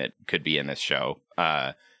thing that could be in this show.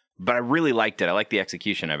 But I really liked it. I like the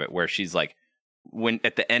execution of it, where she's like, when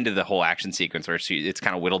at the end of the whole action sequence, where it's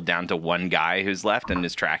kind of whittled down to one guy who's left and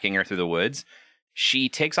is tracking her through the woods. She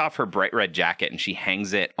takes off her bright red jacket and she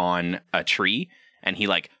hangs it on a tree, and he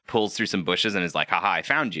like pulls through some bushes and is like, haha, I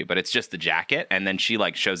found you. But it's just the jacket. And then she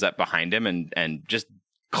like shows up behind him and just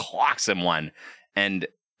clocks him one. And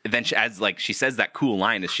then she says that cool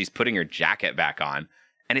line as she's putting her jacket back on.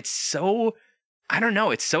 And it's so, I don't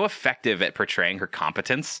know, it's so effective at portraying her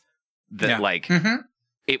competence that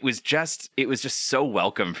it was just so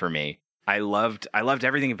welcome for me. I loved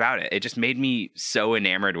everything about it. It just made me so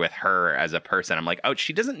enamored with her as a person. I'm like, oh,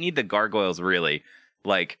 she doesn't need the gargoyles, really.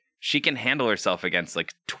 Like, she can handle herself against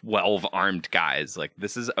like 12 armed guys. Like,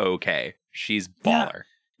 this is okay. She's baller.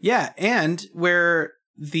 Yeah, and where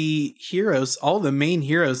the heroes, all the main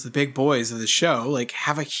heroes, the big boys of the show, like,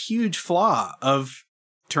 have a huge flaw of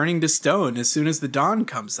turning to stone as soon as the dawn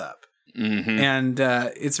comes up. Mm-hmm. And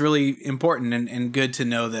it's really important and good to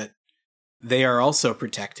know that they are also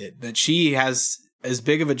protected, that she has as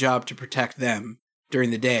big of a job to protect them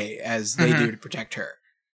during the day as they do to protect her.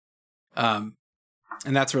 And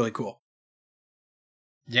that's really cool.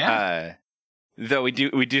 Yeah. Though we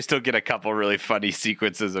do still get a couple really funny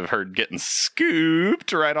sequences of her getting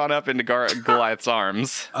scooped right on up into Goliath's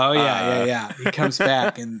arms. Oh yeah. He comes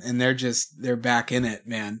back and they're back in it,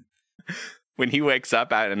 man. When he wakes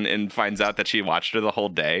up and finds out that she watched her the whole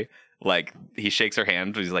day, like, he shakes her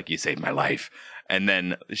hand. He's like, you saved my life. And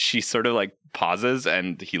then she sort of like pauses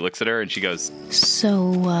and he looks at her and she goes, So,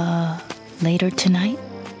 later tonight?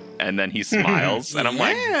 And then he smiles. And I'm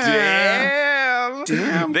like,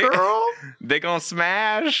 damn, girl. They gonna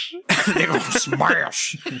smash. They gonna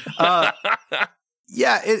smash.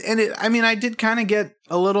 Yeah, I mean, I did kind of get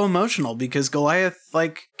a little emotional because Goliath,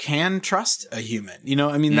 like, can trust a human. You know,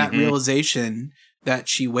 I mean, that realization that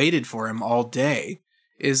she waited for him all day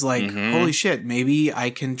is like, holy shit, maybe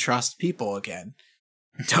I can trust people again.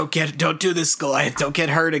 Don't do this, Goliath. Don't get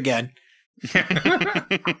hurt again.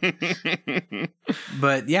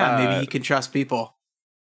 But yeah, maybe he can trust people.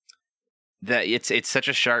 That it's such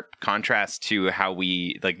a sharp contrast to how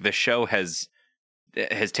we, like, the show has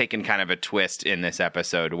taken kind of a twist in this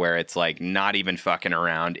episode where it's like not even fucking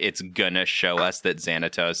around. It's gonna show us that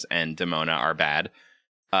Xanatos and Demona are bad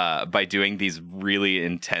by doing these really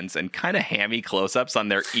intense and kind of hammy close-ups on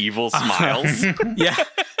their evil smiles.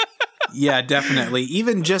 Yeah, definitely.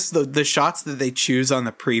 Even just the shots that they choose on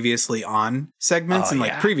the previously on segments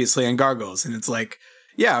previously on Gargoyles. And it's like,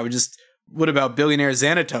 what about billionaire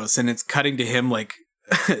Xanatos? And it's cutting to him like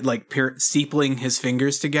steepling his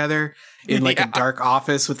fingers together in like a dark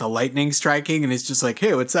office with the lightning striking. And it's just like,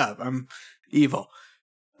 hey, what's up? I'm evil.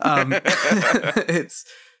 It's,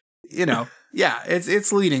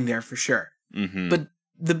 it's leading there for sure. Mm-hmm. But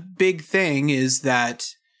the big thing is that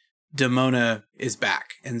Demona is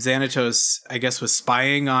back, and Xanatos, I guess, was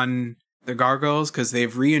spying on the Gargoyles because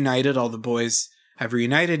they've reunited. All the boys have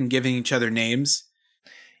reunited and giving each other names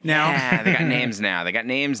now. Yeah, they got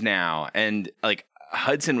names now. And like,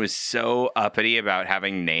 Hudson was so uppity about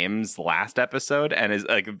having names last episode, and is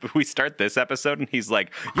like, we start this episode and he's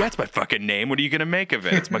like, yeah, it's my fucking name. What are you gonna make of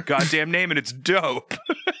it? It's my goddamn name and it's dope.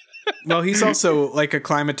 Well, he's also like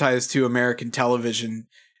acclimatized to American television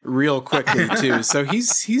real quickly too, so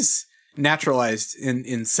he's naturalized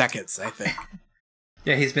in seconds, I think.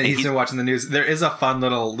 Yeah, he's been watching the news. There is a fun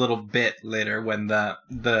little bit later when the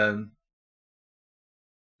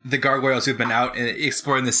gargoyles who've been out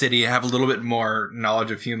exploring the city have a little bit more knowledge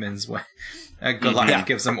of humans. When Goliath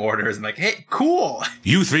gives them orders and like, hey, cool.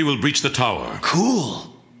 You three will breach the tower.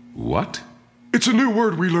 Cool. What? It's a new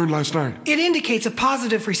word we learned last night. It indicates a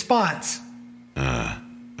positive response.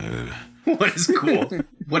 What is cool?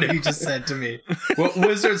 What have you just said to me? What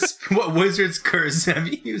wizard's curse have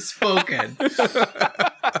you spoken?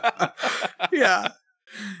 Yeah,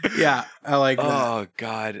 I like that. Oh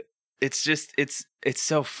God, it's just it's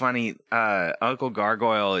so funny. Uncle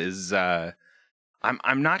Gargoyle is I'm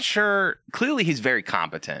not sure. Clearly, he's very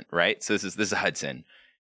competent, right? So this is Hudson.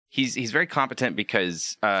 He's very competent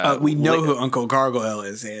because we know who Uncle Gargoyle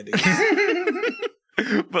is, Andy.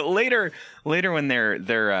 But later when they're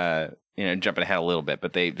jumping ahead a little bit,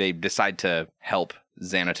 but they decide to help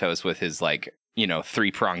Xanatos with his like,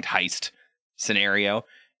 three-pronged heist scenario,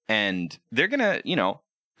 and they're gonna,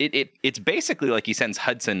 it's basically like he sends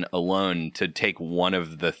Hudson alone to take one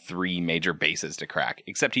of the three major bases to crack,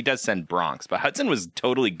 except he does send Bronx, but Hudson was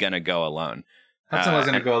totally gonna go alone. Hudson was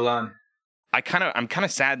gonna go alone. I'm kind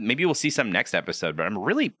of sad. Maybe we'll see some next episode, but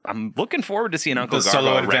I'm looking forward to seeing Uncle the Gargoyle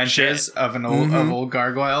solo adventures of an old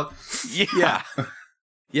gargoyle. Yeah.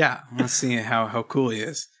 Yeah, let's see how cool he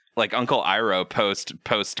is. Like Uncle Iroh post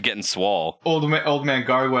getting swole. Old man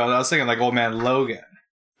Gargoyle. I was thinking like Old Man Logan.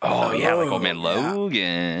 Oh yeah, like Old Man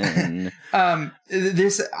Logan. I'm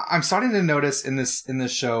starting to notice in this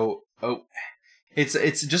show. Oh,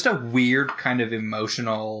 it's just a weird kind of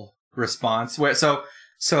emotional response where so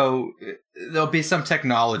there'll be some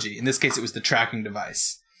technology. In this case, it was the tracking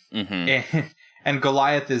device, and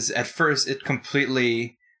Goliath is at first he's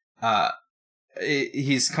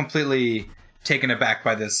completely taken aback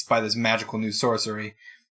by this magical new sorcery,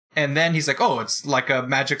 and then he's like, "Oh, it's like a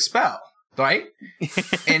magic spell, right?"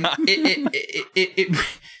 And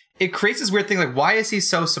it creates this weird thing. Like, why is he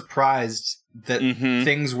so surprised that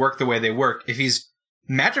things work the way they work? If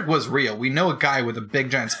magic was real, we know a guy with a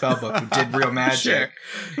big giant spell book who did real magic.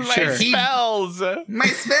 My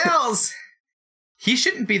spells. He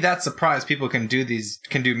shouldn't be that surprised people can do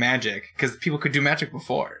magic, because people could do magic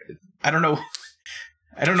before. I don't know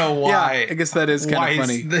why. Yeah, I guess that is kind of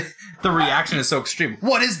funny. The reaction is so extreme.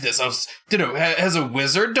 What is this? Has a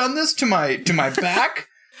wizard done this to my back?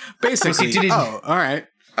 Basically. All right.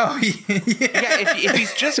 Oh, yeah. If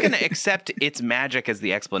he's just going to accept its magic as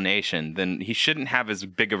the explanation, then he shouldn't have as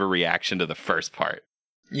big of a reaction to the first part.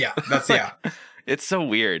 Yeah, It's so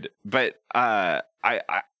weird, but I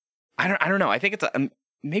don't know. I think it's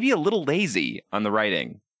maybe a little lazy on the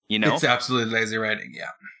writing. You know, it's absolutely lazy writing.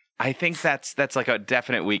 Yeah. I think that's like a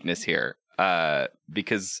definite weakness here,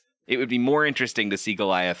 because it would be more interesting to see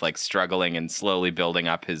Goliath like struggling and slowly building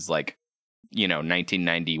up his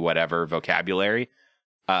 1990 whatever vocabulary,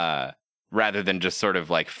 rather than just sort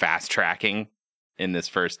of like fast tracking in this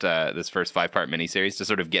first 5-part miniseries to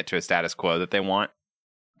sort of get to a status quo that they want.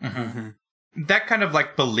 Mm-hmm. That kind of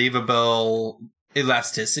like believable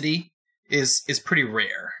elasticity is pretty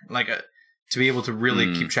rare. To be able to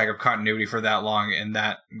really keep track of continuity for that long and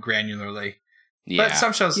that granularly. Yeah. But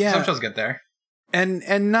some shows get there.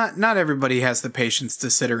 And not everybody has the patience to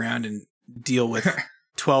sit around and deal with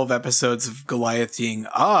 12 episodes of Goliath being,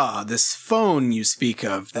 this phone you speak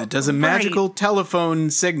of that does a magical telephone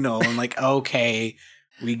signal. And okay,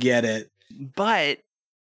 we get it. But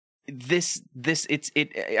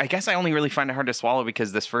I guess I only really find it hard to swallow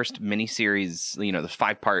because this first miniseries, the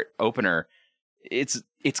 5-part opener, it's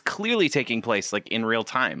clearly taking place in real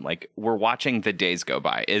time. We're watching the days go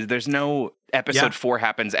by. There's no episode 4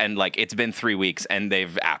 happens and it's been 3 weeks and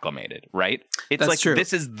they've acclimated, right? It's true.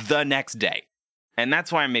 This is the next day. And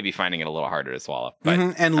that's why I'm maybe finding it a little harder to swallow. But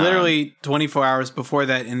and literally 24 hours before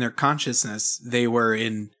that, in their consciousness, they were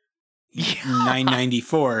in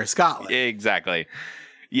 994 Scotland. Exactly.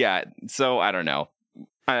 Yeah. So I don't know.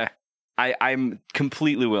 I'm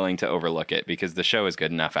completely willing to overlook it because the show is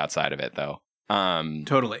good enough outside of it, though.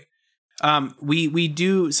 Totally. We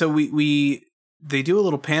do. So they do a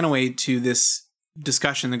little pan away to this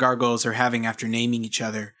discussion the gargoyles are having after naming each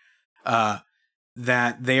other,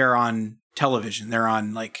 that they are on television. They're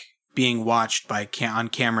on being watched on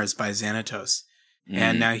cameras by Xanatos.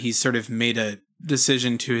 And now he's sort of made a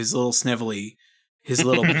decision to his little snivelly, his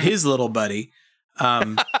little buddy,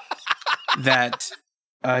 that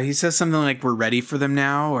he says something like, "We're ready for them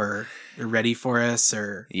now," or "They're ready for us,"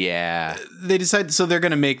 or they decide. So they're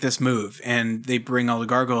going to make this move, and they bring all the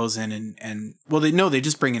gargoyles in, and they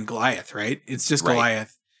just bring in Goliath, right? It's just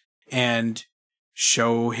Goliath, and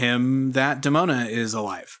show him that Demona is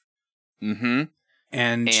alive. Mm-hmm.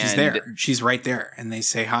 And she's there. She's right there, and they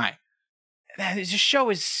say hi. This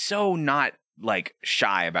show is so not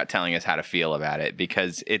shy about telling us how to feel about it,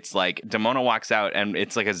 because it's Demona walks out and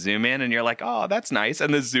it's a zoom in and you're like, oh, that's nice,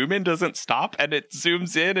 and the zoom in doesn't stop and it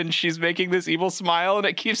zooms in and she's making this evil smile and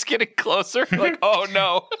it keeps getting closer. Oh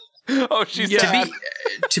no. Oh, she's dead.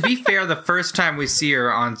 To be fair, the first time we see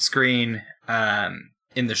her on screen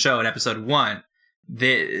in the show in episode 1,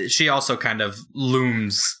 she also kind of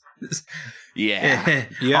looms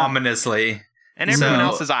ominously, and everyone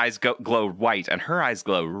else's eyes glow white and her eyes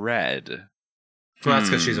glow red. Well,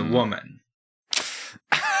 that's because she's a woman.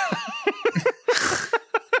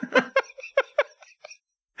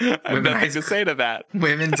 I have nothing to say to that.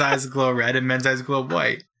 Women's eyes glow red and men's eyes glow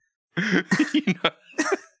white.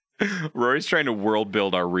 Rory's trying to world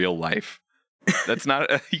build our real life. That's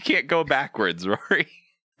not... you can't go backwards, Rory.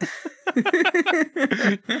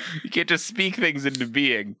 You can't just speak things into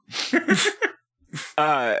being.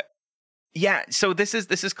 So this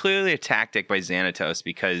is clearly a tactic by Xanatos,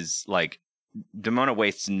 because Demona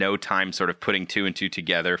wastes no time sort of putting 2 and 2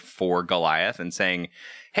 together for Goliath and saying,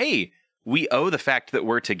 hey, we owe the fact that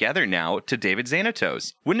we're together now to David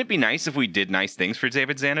Xanatos. Wouldn't it be nice if we did nice things for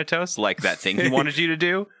David Xanatos, like that thing he wanted you to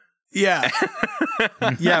do? Yeah.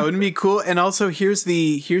 Yeah, wouldn't it be cool? And also here's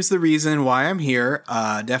the reason why I'm here.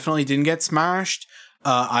 Definitely didn't get smashed.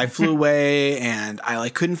 I flew away and I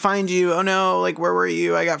like couldn't find you. Oh no, like where were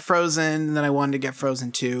you? I got frozen and then I wanted to get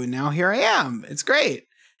frozen too. And now here I am. It's great.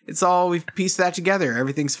 It's all, we've pieced that together.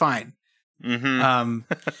 Everything's fine. And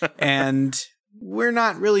we're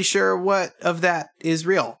not really sure what of that is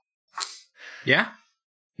real. Yeah.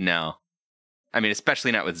 No. I mean,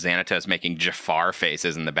 especially not with Xanatos making Jafar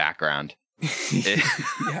faces in the background.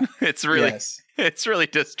 It's really it's really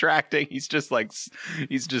distracting. He's just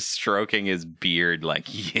stroking his beard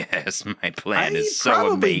like, yes, my plan is so amazing. He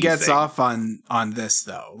probably gets off on this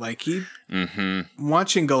though. Like he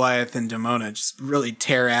watching Goliath and Demona just really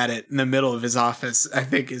tear at it in the middle of his office, I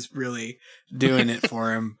think is really doing it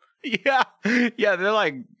for him. Yeah, they're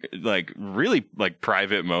like really like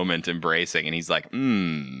private moment embracing, and he's like,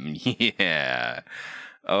 yeah,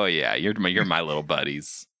 oh yeah, you're my little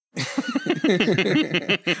buddies.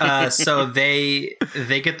 So they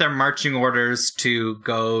get their marching orders to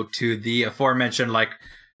go to the aforementioned like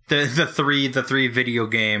the three video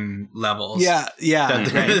game levels. Yeah.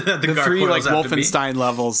 The three like Wolfenstein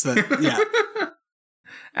levels.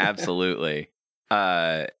 Absolutely.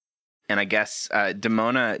 And I guess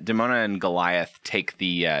Demona and Goliath take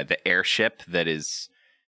the airship that is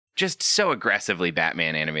just so aggressively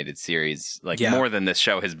Batman animated series, more than this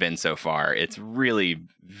show has been so far. It's really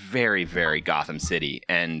very, very Gotham City,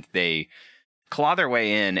 and they claw their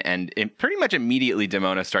way in, and pretty much immediately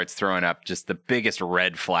Demona starts throwing up just the biggest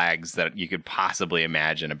red flags that you could possibly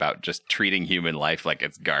imagine about just treating human life like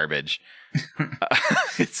it's garbage.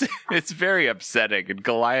 It's very upsetting, and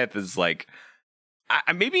Goliath is like,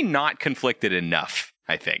 maybe not conflicted enough,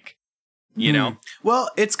 I think. You know? Well,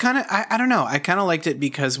 it's kind of, I don't know. I kind of liked it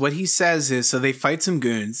because what he says is, so they fight some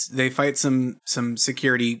goons, they fight some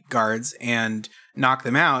security guards and knock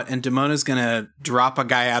them out, and Demona's going to drop a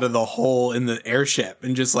guy out of the hole in the airship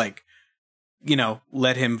and just like,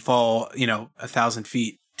 let him fall, 1,000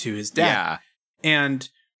 feet to his death. Yeah. And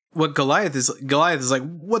what Goliath is like,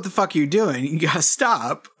 what the fuck are you doing? You gotta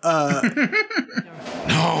stop.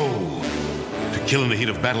 No. To kill in the heat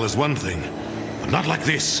of battle is one thing, but not like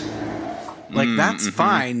this. Like, that's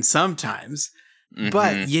fine sometimes,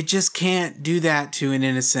 but you just can't do that to an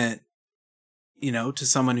innocent, to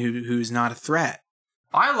someone who's not a threat.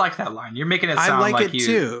 I like that line. You're making it sound like it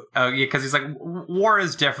too. Oh, yeah, because he's like, war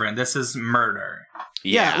is different. This is murder.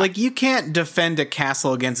 Yeah, like you can't defend a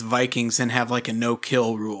castle against Vikings and have like a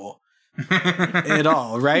no-kill rule at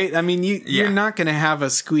all, right? I mean, you're not going to have a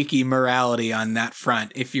squeaky morality on that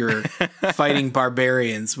front if you're fighting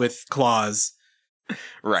barbarians with claws,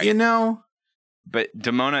 right? But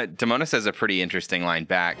Demona says a pretty interesting line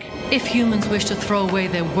back. If humans wish to throw away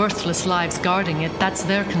their worthless lives guarding it, that's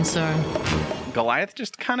their concern. Goliath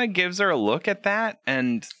just kind of gives her a look at that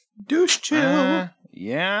and... douche chill.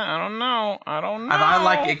 Yeah, I don't know. And I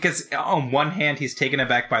like it because on one hand, he's taken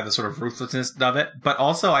aback by the sort of ruthlessness of it. But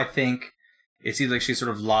also, I think it seems like she's sort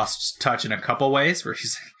of lost touch in a couple ways where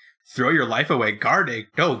she's like, throw your life away guarding.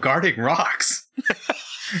 No, guarding rocks.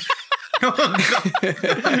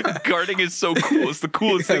 Guarding is so cool. It's the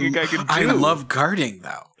coolest thing a guy can do. I love guarding,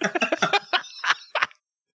 though.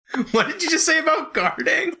 What did you just say about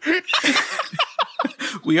guarding?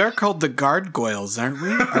 We are called the Gargoyles, aren't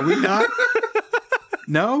we? Are we not?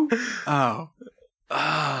 No? Oh,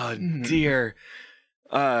 dear.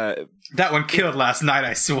 That one killed last night,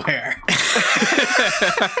 I swear.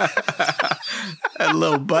 A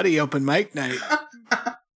little buddy open mic night.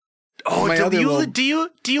 Oh, do you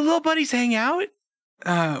little buddies hang out?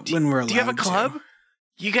 When we're allowed. Do you have a club?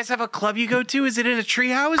 You guys have a club you go to? Is it in a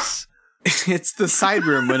treehouse? It's the side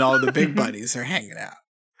room when all the big buddies are hanging out.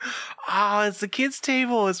 Oh, it's the kids'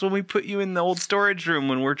 table. It's when we put you in the old storage room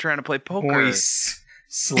when we're trying to play poker. We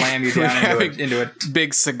slam you down into a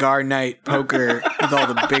big cigar night poker with all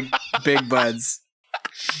the big buds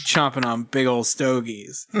chomping on big old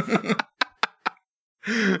stogies.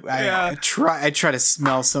 I try to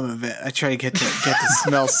smell some of it. I try to get to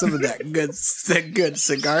smell some of that good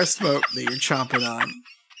cigar smoke that you're chomping on.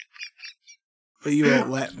 But you won't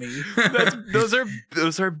let me.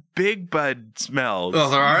 Those are big bud smells.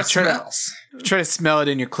 Those are our smells. Try to smell it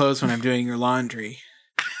in your clothes when I'm doing your laundry.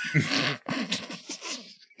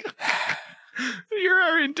 You're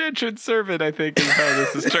our indentured servant, I think, is how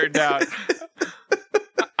this has turned out.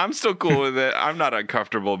 I'm still cool with it. I'm not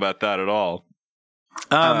uncomfortable about that at all.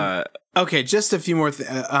 Okay, just a few more. I think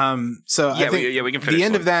we can finish the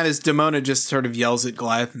end of that is Demona just sort of yells at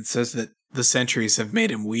Goliath and says that the centuries have made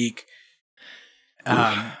him weak.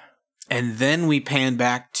 And then we pan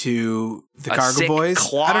back to the Cargo Boys.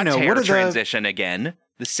 I don't know what are transition again.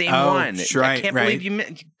 The same one. Right, I can't believe you.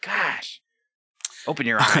 Gosh, open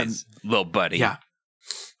your eyes, little buddy. Yeah.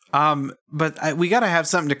 But we got to have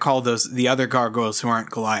something to call the other gargoyles who aren't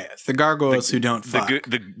Goliath. The gargoyles who don't fuck.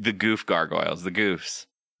 The goof gargoyles, the goofs.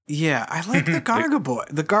 Yeah, I like the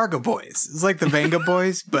Garga Boys. It's like the Vanga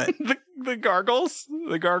Boys, but the Gargles,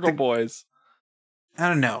 the Gargle Boys. I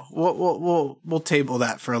don't know. We'll table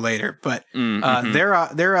that for later. But they're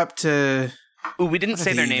up to. Ooh, we didn't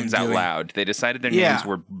say their names out loud. They decided their names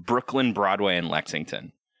were Brooklyn, Broadway, and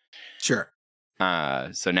Lexington. Sure.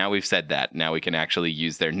 So now we've said that. Now we can actually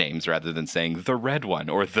use their names rather than saying the red one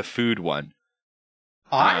or the food one.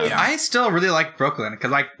 I still really like Brooklyn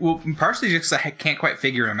because, partially just I can't quite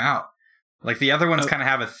figure him out. Like the other ones kind of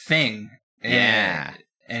have a thing, and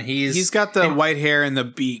he's got the white hair and the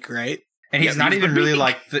beak, right? And he's not even really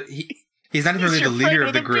like he's not even really the leader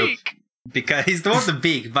of the group because he's the one with the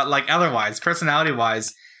beak. But like otherwise, personality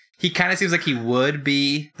wise, he kind of seems like he would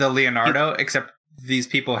be the Leonardo, except these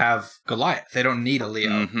people have Goliath. They don't need a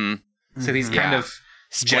Leo, so he's kind of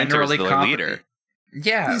generally the leader.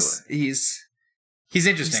 Yeah, He's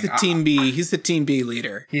interesting. He's the team B. He's the team B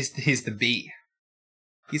leader. He's the B.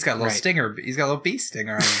 He's got a little stinger. He's got a little bee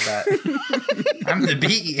stinger on his butt. I'm the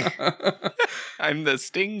bee. I'm the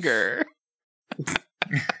stinger.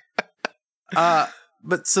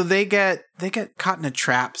 But so they get caught in a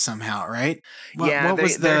trap somehow, right? What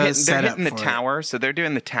was they're hitting the tower. So they're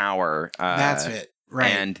doing the tower. That's it. Right.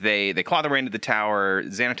 And they claw their way into the tower.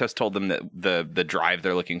 Xanatos told them that the drive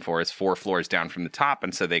they're looking for is 4 floors down from the top,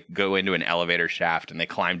 and so they go into an elevator shaft and they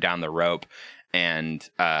climb down the rope. And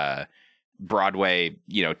Broadway,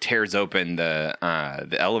 tears open the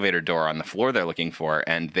elevator door on the floor they're looking for,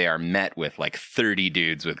 and they are met with like 30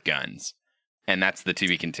 dudes with guns, and that's the to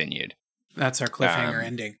be continued. That's our cliffhanger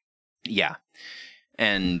ending. Yeah,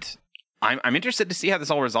 and I'm interested to see how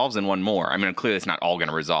this all resolves in one more. I mean, clearly it's not all going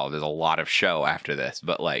to resolve. There's a lot of show after this,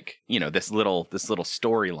 but this little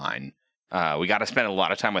storyline. We got to spend a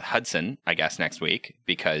lot of time with Hudson, I guess, next week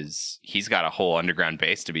because he's got a whole underground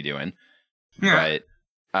base to be doing. Yeah. But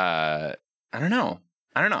I don't know.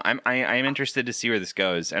 I am interested to see where this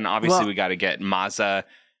goes, and obviously we got to get Maza.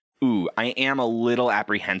 Ooh, I am a little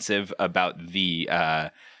apprehensive about the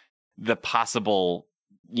possible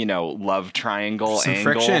love triangle some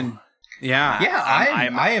angle. Friction. Yeah.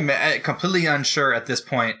 I am completely unsure at this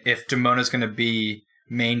point if Damona's going to be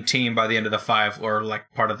main team by the end of the 5 or like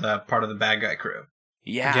part of the bad guy crew.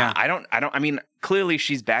 Yeah. I mean, clearly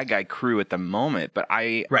she's bad guy crew at the moment, but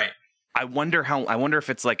I wonder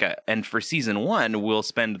if it's like and for season 1, we'll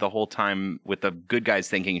spend the whole time with the good guys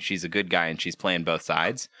thinking she's a good guy and she's playing both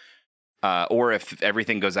sides. Or if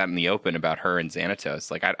everything goes out in the open about her and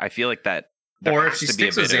Xanatos. Like, I feel like that. Or if she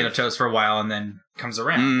sticks with Xanatos for a while and then comes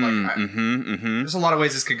around. There's a lot of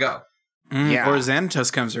ways this could go. Yeah. Or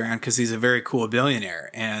Xanatos comes around because he's a very cool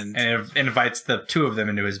billionaire and invites the 2 of them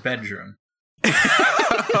into his bedroom.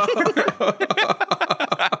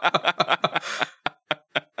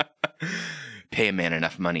 Pay a man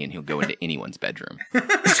enough money and he'll go into anyone's bedroom.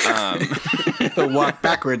 He'll walk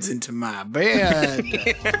backwards into my bed.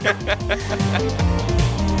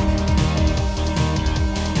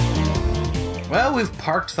 Well, we've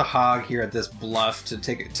parked the hog here at this bluff to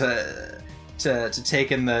take in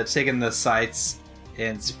the sights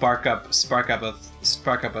and spark up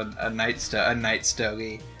a night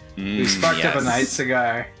stogie. We sparked up a night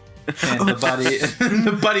cigar, and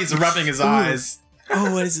the buddy's rubbing his eyes.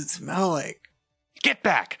 Oh, what does it smell like? Get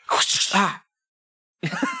back!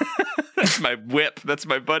 That's my whip. That's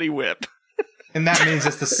my buddy whip. And that means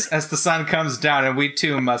as the sun comes down, and we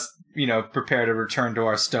too must, prepare to return to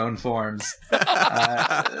our stone forms.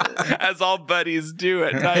 As all buddies do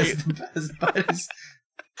at night. As buddies.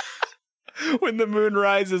 When the moon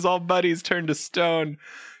rises, all buddies turn to stone.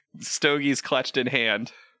 Stogies clutched in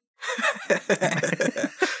hand.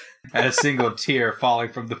 And a single tear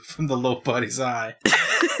falling from the low buddy's eye.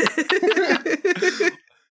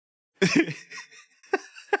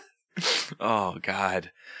 Oh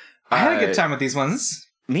God. I had a good time with these ones.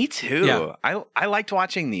 Me too. Yeah. I liked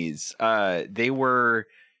watching these. They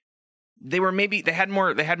had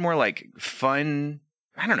more like fun.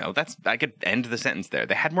 I don't know. I could end the sentence there.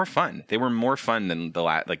 They had more fun. They were more fun than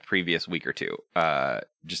the previous week or two.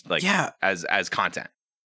 Just like as content.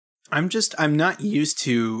 I'm not used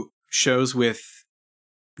to shows with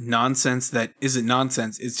nonsense that isn't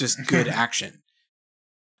nonsense. It's just good action.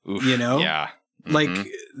 Oof, Yeah. Mm-hmm. Like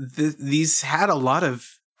these had a lot of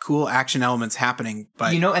cool action elements happening,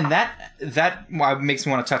 but and that makes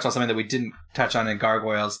me want to touch on something that we didn't touch on in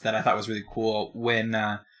Gargoyles that I thought was really cool when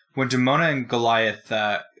Damona and Goliath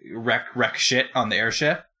wreck shit on the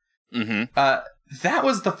airship. Mm-hmm. That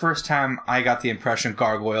was the first time I got the impression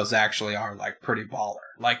Gargoyles actually are like pretty baller.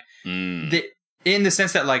 Like in the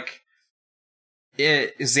sense that like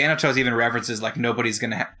Xanatos even references like nobody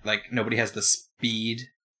has the speed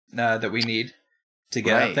that we need to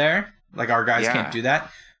get up there. Like our guys can't do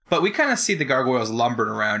that. But we kind of see the gargoyles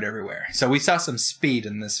lumbering around everywhere. So we saw some speed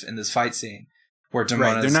in this fight scene where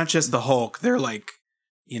Demona's... Right, they're not just the Hulk. They're like,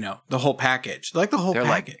 the whole package. Like the whole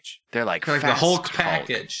package. They're like the Hulk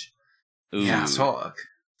package. Ooh. Yeah, Hulk.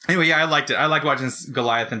 Anyway, yeah, I liked it. I liked watching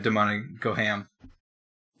Goliath and Demona go ham.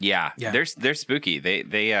 Yeah. They're spooky.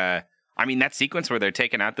 They I mean, that sequence where they're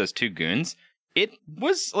taking out those two goons, it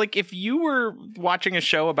was like if you were watching a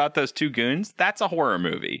show about those two goons, that's a horror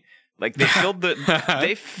movie. Like they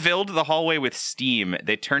filled the hallway with steam.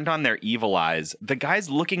 They turned on their evil eyes. The guy's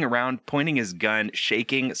looking around, pointing his gun,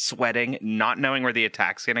 shaking, sweating, not knowing where the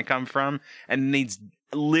attack's going to come from. And these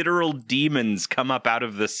literal demons come up out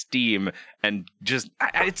of the steam and just,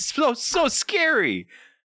 it's so scary.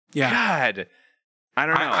 Yeah. God. I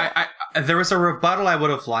don't know. There was a rebuttal I would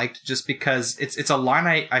have liked just because it's a line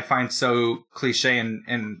I find so cliche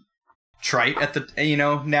and trite at the,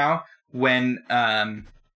 now when,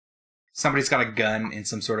 somebody's got a gun in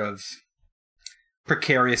some sort of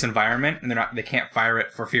precarious environment, and they can't fire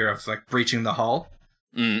it for fear of like breaching the hull.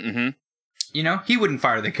 Mm-hmm. He wouldn't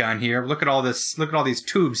fire the gun here. Look at all this. Look at all these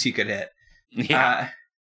tubes he could hit. Yeah.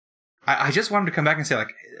 I just want him to come back and say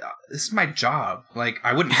like, "This is my job. Like,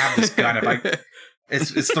 I wouldn't have this gun if I.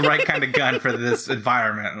 It's the right kind of gun for this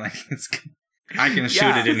environment. Like, I can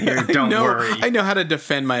shoot it in here. Don't worry. I know how to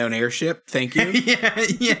defend my own airship. Thank you.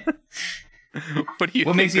 yeah.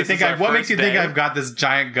 What makes you think I've got this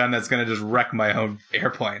giant gun that's going to just wreck my own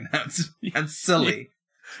airplane? That's silly.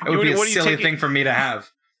 It would be a silly thing for me to have.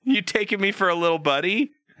 You taking me for a little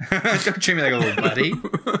buddy? Don't treat me like a little buddy.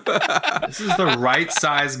 This is the right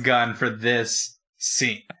size gun for this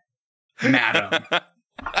scene, madam.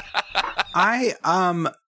 I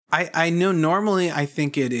know normally I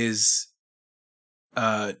think it is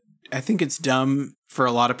I think it's dumb for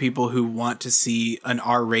a lot of people who want to see an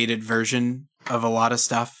R-rated version of a lot of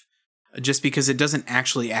stuff just because it doesn't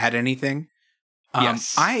actually add anything.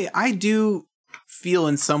 Yes. I do feel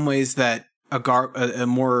in some ways that a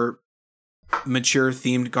more mature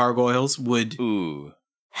themed gargoyles would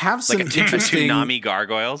have some like interesting Toonami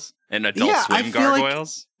gargoyles and Adult Swim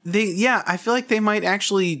gargoyles. I feel like they might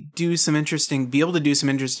actually be able to do some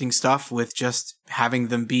interesting stuff with just having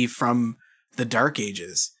them be from the Dark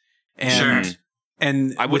Ages. And sure.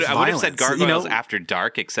 And I would have said Gargoyles After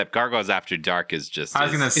Dark, except Gargoyles After Dark is just. I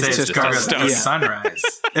was going to say it's just Gargoyles After Sunrise.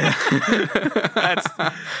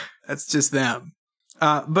 That's just them.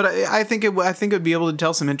 But I think it would be able to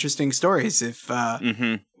tell some interesting stories if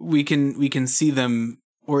we can see them,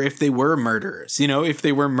 or if they were murderers. If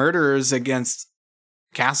they were murderers against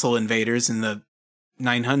castle invaders in the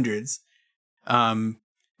 900s,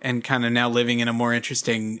 and kind of now living in a more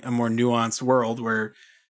interesting, a more nuanced world where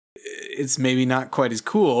it's maybe not quite as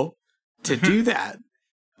cool to do that.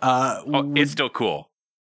 It's still cool.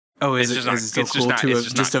 Oh, is it still cool to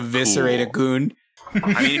just eviscerate a goon?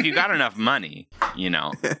 I mean, if you got enough money,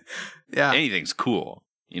 yeah, anything's cool.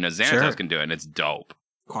 Xanatos can do it, and it's dope.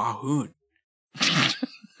 Quahoon.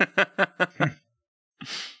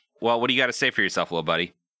 Well, what do you got to say for yourself, little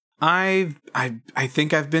buddy? I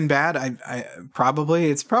think I've been bad. It's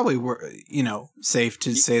probably safe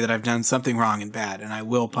to say that I've done something wrong and bad, and I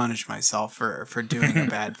will punish myself for doing a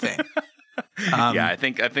bad thing. Yeah, I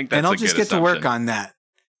think that's and I'll a just good get to work on that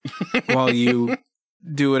while you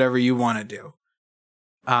do whatever you want to do.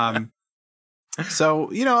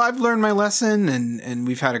 So I've learned my lesson, and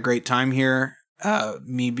we've had a great time here.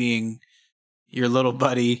 Me being your little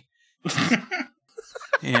buddy,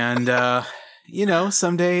 and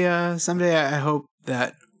someday I hope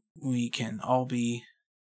that we can all be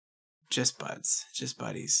just buds, just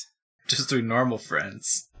buddies, just three normal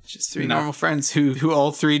friends, just three normal friends who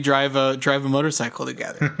all three drive a motorcycle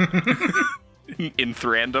together. In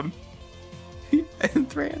Thrandom. In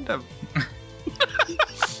Thrandom.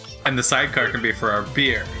 And the sidecar can be for our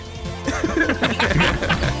beer.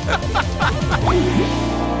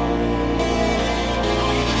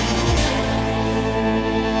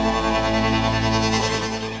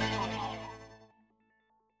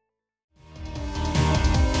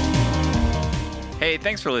 Hey,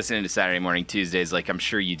 thanks for listening to Saturday Morning Tuesdays like I'm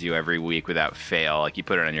sure you do every week without fail. Like you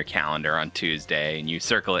put it on your calendar on Tuesday and you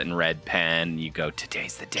circle it in red pen and you go,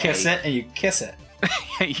 today's the day. Kiss it and you kiss it.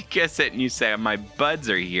 You kiss it and you say, my buds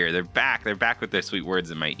are here. They're back. They're back with their sweet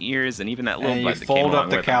words in my ears. And even that little and bud you that came fold along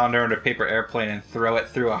up the with calendar into a paper airplane and throw it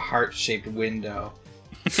through a heart-shaped window.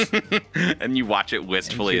 And you watch it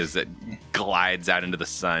wistfully as it glides out into the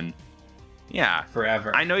sun. Yeah.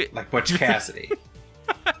 Forever. I know. Like Butch Cassidy.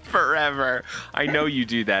 Forever. I know you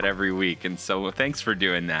do that every week, and so thanks for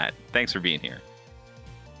doing that. Thanks for being here.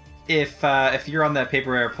 If you're on that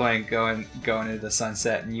paper airplane going into the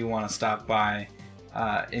sunset and you want to stop by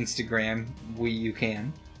Instagram, you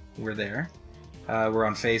can. We're there. We're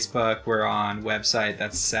on Facebook. We're on website.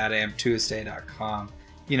 That's sadamtuesday.com.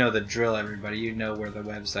 You know the drill, everybody. You know where the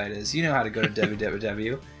website is. You know how to go to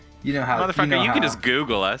www. You know how. Motherfucker, you can just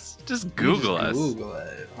Google us. Just Google us. Google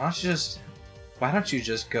it. Why don't you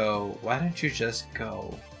just go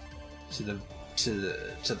to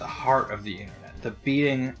the heart of the internet, the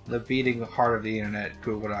beating heart of the internet,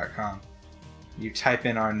 google.com. You type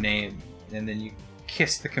in our name and then you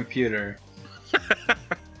kiss the computer.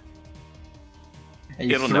 And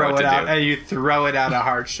you throw it out a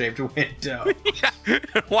heart-shaped window. Yeah.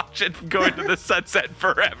 Watch it go into the sunset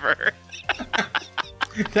forever.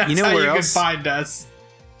 That's how you can find us.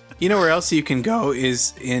 You know where else you can go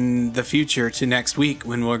is in the future to next week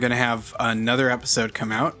when we're going to have another episode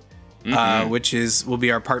come out, which will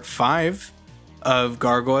be our part 5 of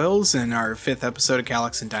Gargoyles and our 5th episode of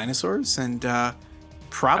Calyx and Dinosaurs, and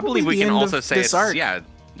probably we the can end also of say this arc. Yeah,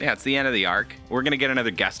 it's the end of the arc. We're going to get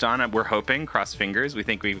another guest on. We're hoping, cross fingers. We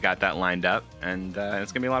think we've got that lined up, and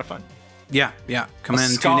it's going to be a lot of fun. Yeah. Come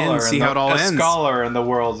in, tune in, see how it all ends. A scholar in the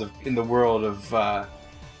world of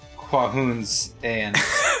Quahoons and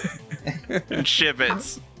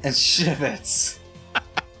shivets.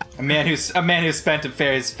 A man who spent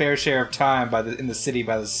his fair share of time in the city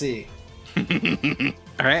by the sea. All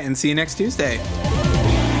right, and see you next Tuesday.